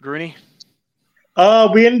 Grooney?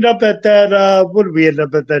 We ended up at that. What did we end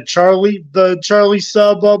up at? That Charlie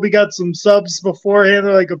sub. We got some subs beforehand,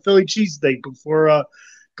 like a Philly cheesesteak before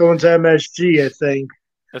going to MSG, I think.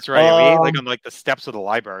 That's right. We ate like on like the steps of the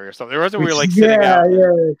library or something. There wasn't we were like sitting out.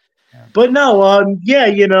 Yeah. But no,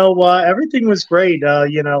 everything was great.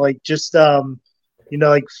 Like just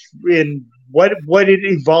like in what it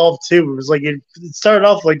evolved to. It was like it started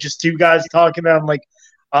off like just two guys talking about like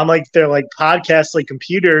on like their like podcast like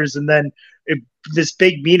computers, and then this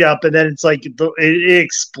big meetup, and then it's like it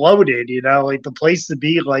exploded. Like the place to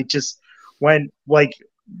be like just went like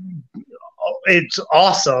it's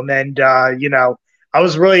awesome, and I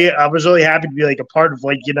was really happy to be like a part of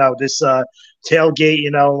like this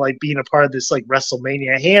tailgate, like being a part of this like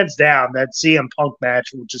WrestleMania. Hands down, that CM Punk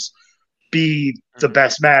match will just be the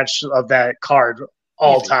best match of that card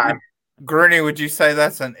all time. Gurney, would you say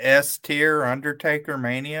that's an S tier Undertaker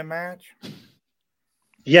Mania match?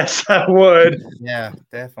 Yes, I would. Yeah,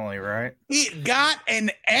 definitely right. It got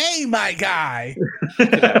an A, my guy.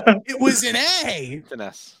 It was an A. It's an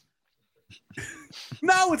S.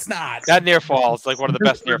 No, it's not. That near fall is like one of the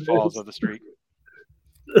best near falls of the street.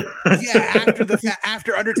 Yeah,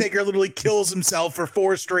 after Undertaker literally kills himself for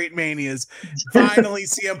 4 straight Manias, finally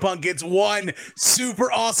CM Punk gets one super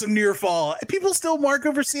awesome near fall. People still mark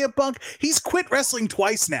over CM Punk. He's quit wrestling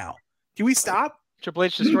twice now. Can we stop? Triple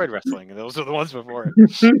H destroyed wrestling, and those are the ones before it.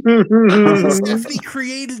 Stephanie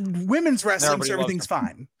created women's wrestling, so everything's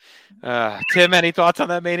fine. Tim, any thoughts on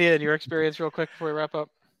that Mania and your experience real quick before we wrap up?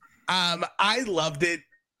 I loved it.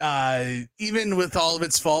 Even with all of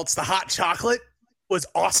its faults, the hot chocolate was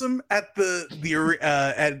awesome at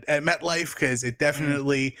at MetLife because it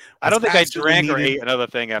definitely. I don't think I drank or ate another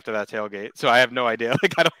thing after that tailgate, so I have no idea.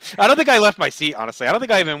 Like I don't think I left my seat. Honestly, I don't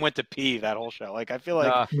think I even went to pee that whole show. Like I feel like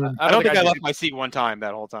I don't think I left my seat one time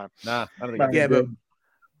that whole time. Nah, I don't think. Yeah, but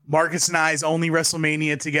Marcus and I's only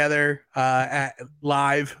WrestleMania together at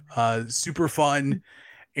live, super fun,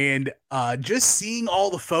 and just seeing all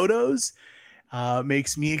the photos.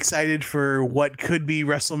 Makes me excited for what could be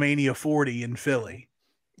WrestleMania 40 in Philly.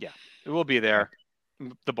 Yeah, it will be there.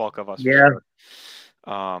 The bulk of us. Yeah.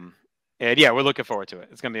 Sure. And yeah, we're looking forward to it.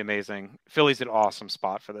 It's gonna be amazing. Philly's an awesome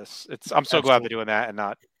spot for this. I'm so glad they're doing that and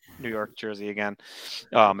not New York, Jersey again.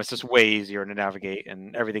 It's just way easier to navigate,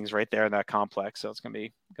 and everything's right there in that complex. So it's gonna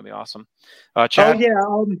be awesome. Chad? Oh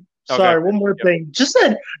yeah. Sorry, one more thing. Just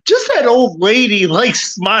that old lady like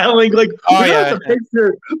smiling, like the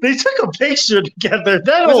picture. They took a picture together.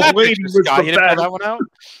 That old lady was the Scott, you didn't best. pull that one out?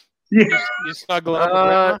 Yeah. You snuggle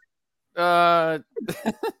up.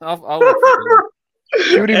 I'll look for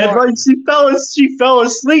And like she fell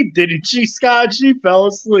asleep, didn't she, Scott? She fell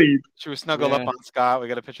asleep. She was snuggled up on Scott. We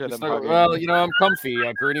got a picture of them. Well, I'm comfy.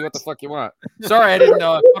 Gurney, what the fuck you want? Sorry, I didn't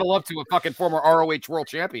put a love to a fucking former ROH world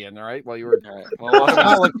champion. All right, while you were. All right. Well,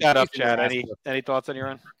 I'll look that up, Chad. Any thoughts on your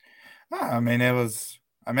end? I mean, it's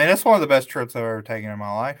one of the best trips I've ever taken in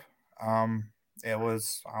my life. I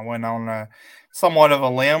went on somewhat of a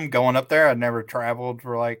limb going up there. I'd never traveled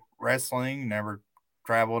for like wrestling, never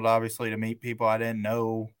traveled obviously to meet people I didn't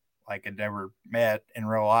know, like I'd never met in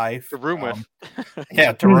real life. To room with.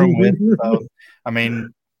 Yeah, to room with. So, I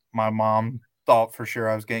mean, my mom thought for sure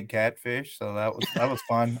I was getting catfish, so that was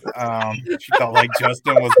fun. She felt like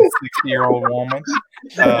Justin was a 60-year-old woman.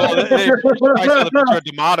 I saw the picture of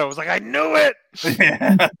D'Amato. I was like, I knew it.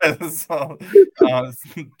 Yeah, so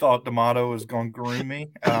thought D'Amato was going to groom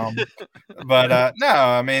me. But no,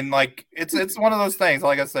 I mean, like it's one of those things.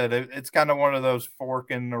 Like I said, it's kind of one of those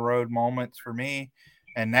fork in the road moments for me.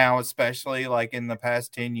 And now, especially like in the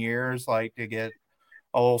past 10 years, like to get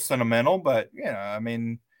a little sentimental. But I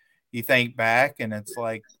mean, you think back and it's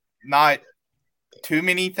like not too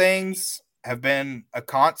many things have been a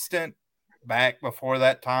constant back before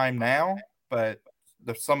that time now, but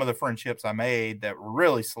some of the friendships I made that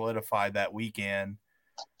really solidified that weekend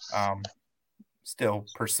still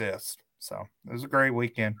persist. So it was a great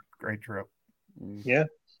weekend, great trip. Yeah.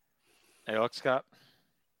 Hey, look, Scott.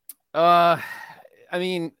 I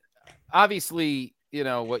mean, obviously,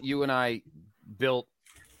 what you and I built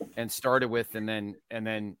and started with, and then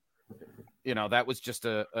that was just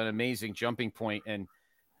an amazing jumping point. And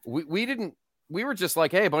we were just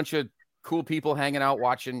like, hey, a bunch of cool people hanging out,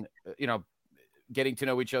 watching, getting to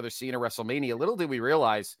know each other, seeing a WrestleMania. Little did we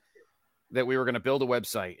realize that we were going to build a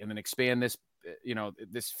website and then expand this,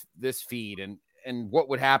 this feed and what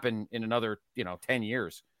would happen in another, 10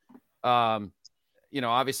 years.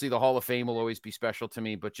 Obviously the Hall of Fame will always be special to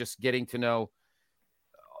me, but just getting to know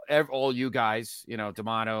all you guys,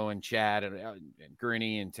 D'Amato and Chad and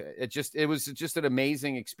Gurney, and it was just an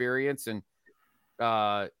amazing experience. And,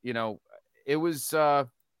 it was,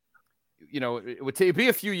 it would be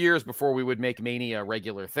a few years before we would make Mania a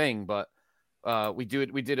regular thing, but we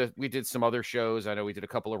did some other shows. I know we did a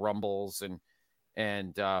couple of Rumbles and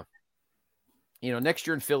next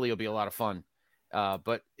year in Philly will be a lot of fun.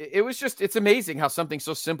 But it's amazing how something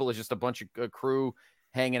so simple as just a bunch of crew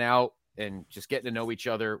hanging out and just getting to know each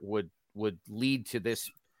other would lead to this,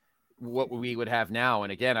 what we would have now.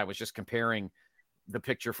 And again, I was just comparing the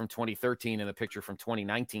picture from 2013 and the picture from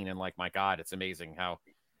 2019, and like, my God, it's amazing how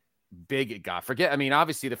big it got. I mean,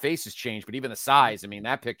 obviously the faces changed, but even the size. I mean,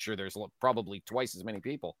 that picture, there's probably twice as many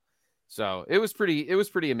people. So it was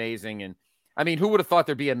pretty amazing. And I mean, who would have thought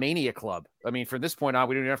there'd be a Mania Club? I mean, from this point on,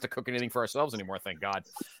 we don't even have to cook anything for ourselves anymore. Thank God.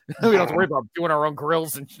 We don't have to worry about doing our own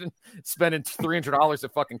grills and spending $300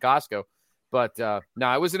 at fucking Costco. But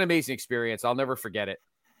no, it was an amazing experience. I'll never forget it.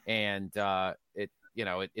 And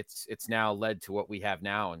it's now led to what we have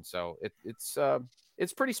now. And so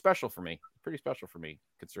it's pretty special for me.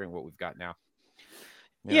 Considering what we've got now.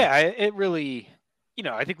 Yeah, it really,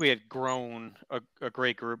 I think we had grown a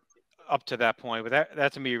great group up to that point, but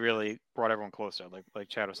that to me really brought everyone closer. Like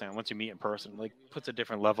Chad was saying, once you meet in person, like puts a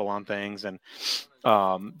different level on things, and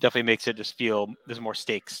definitely makes it just feel there's more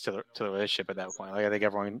stakes to the relationship at that point. Like I think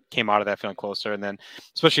everyone came out of that feeling closer, and then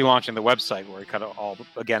especially launching the website where we kind of all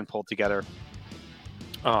again pulled together.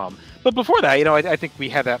 But before that, I think we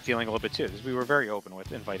had that feeling a little bit too, because we were very open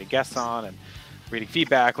with inviting guests on and reading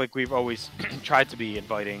feedback. Like we've always tried to be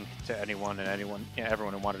inviting to anyone and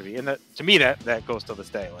everyone who wanted to be. And that, to me, that goes to this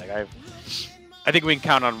day. Like I think we can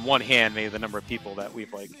count on one hand maybe the number of people that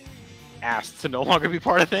we've like asked to no longer be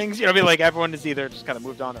part of things. I mean, like everyone has either just kind of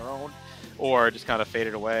moved on their own, or just kind of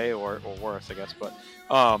faded away, or worse, I guess. But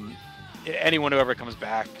anyone who ever comes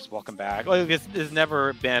back is welcome back. Like there's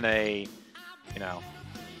never been a,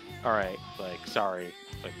 all right, like sorry,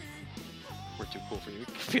 like we're too cool for you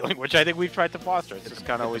feeling, which I think we've tried to foster. It's just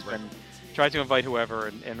kind of always been try to invite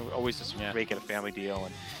whoever and always just make it a family deal.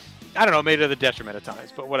 And I don't know, maybe to the detriment at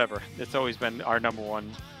times, but whatever. It's always been our number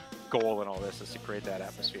one goal in all this, is to create that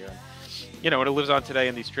atmosphere. And, and it lives on today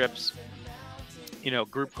in these trips.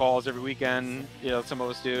 Group calls every weekend, some of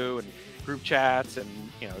us do, and group chats, and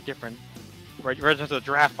different. Right to the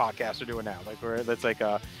draft podcast we're doing now, that's like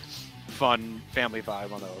a fun family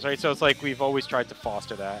vibe on those, right? So it's like we've always tried to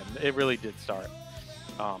foster that, and it really did start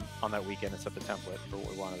on that weekend and set the template for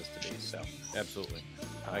what we wanted this to be. So absolutely,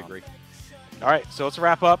 I agree. All right, so let's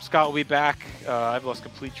wrap up. Scott will be back. I've lost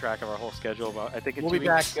complete track of our whole schedule, but I think we'll be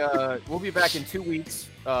back. We'll be back in 2 weeks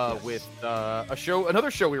with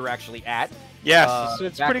another show we were actually at. Yes,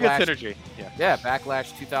 it's pretty good synergy. Yeah,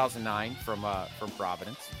 Backlash 2009 from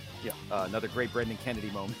Providence. Yeah, another great Brendan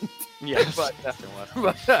Kennedy moment. Yes,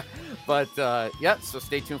 but so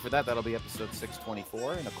stay tuned for that. That'll be episode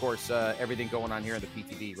 624, and of course everything going on here in the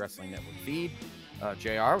PTB Wrestling Network feed.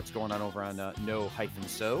 JR, what's going on over on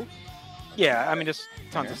No-So? Yeah, I mean, just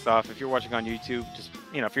tons of stuff. If you're watching on YouTube, just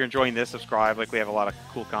if you're enjoying this, subscribe. Like we have a lot of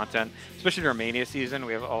cool content, especially during Mania season.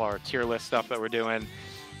 We have all our tier list stuff that we're doing.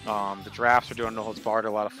 The drafts we're doing, No Holds Barred, are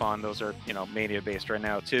a lot of fun. Those are Mania based right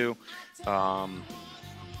now too.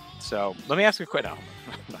 So let me ask you a quick. No,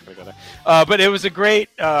 I'm not gonna go there. But it was a great,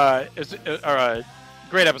 a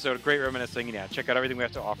great episode, great reminiscing. Yeah, check out everything we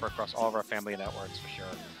have to offer across all of our family networks for sure.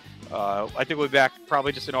 I think we'll be back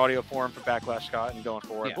probably just in audio form for Backlash, Scott, and going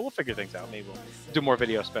forward. But we'll figure things out. Maybe we'll do more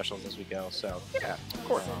video specials as we go. So yeah, of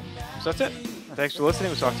course. So that's it. Thanks for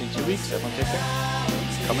listening. We'll talk to you in 2 weeks. Everyone take care.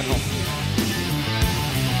 Coming home.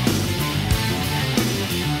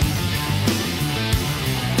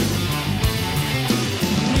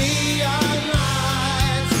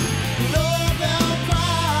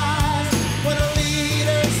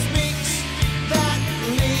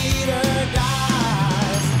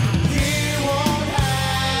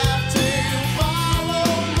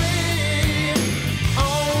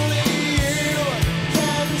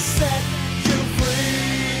 Set you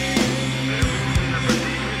free.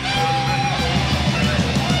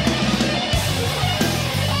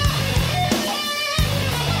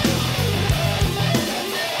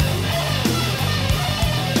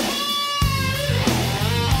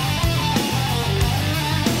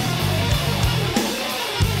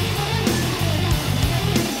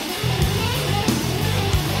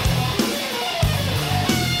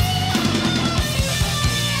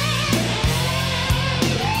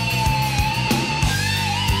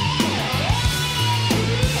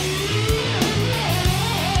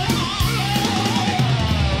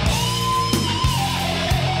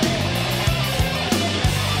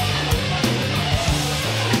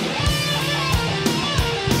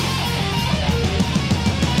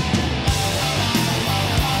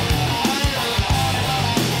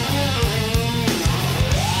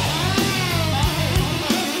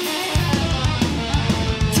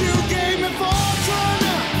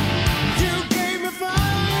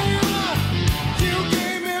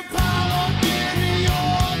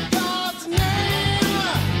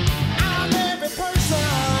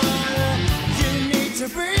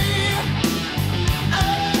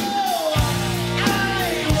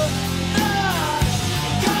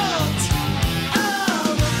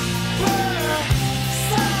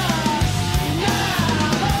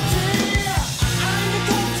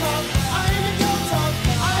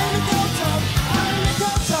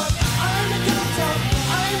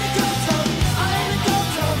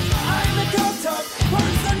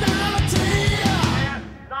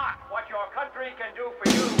 country can do for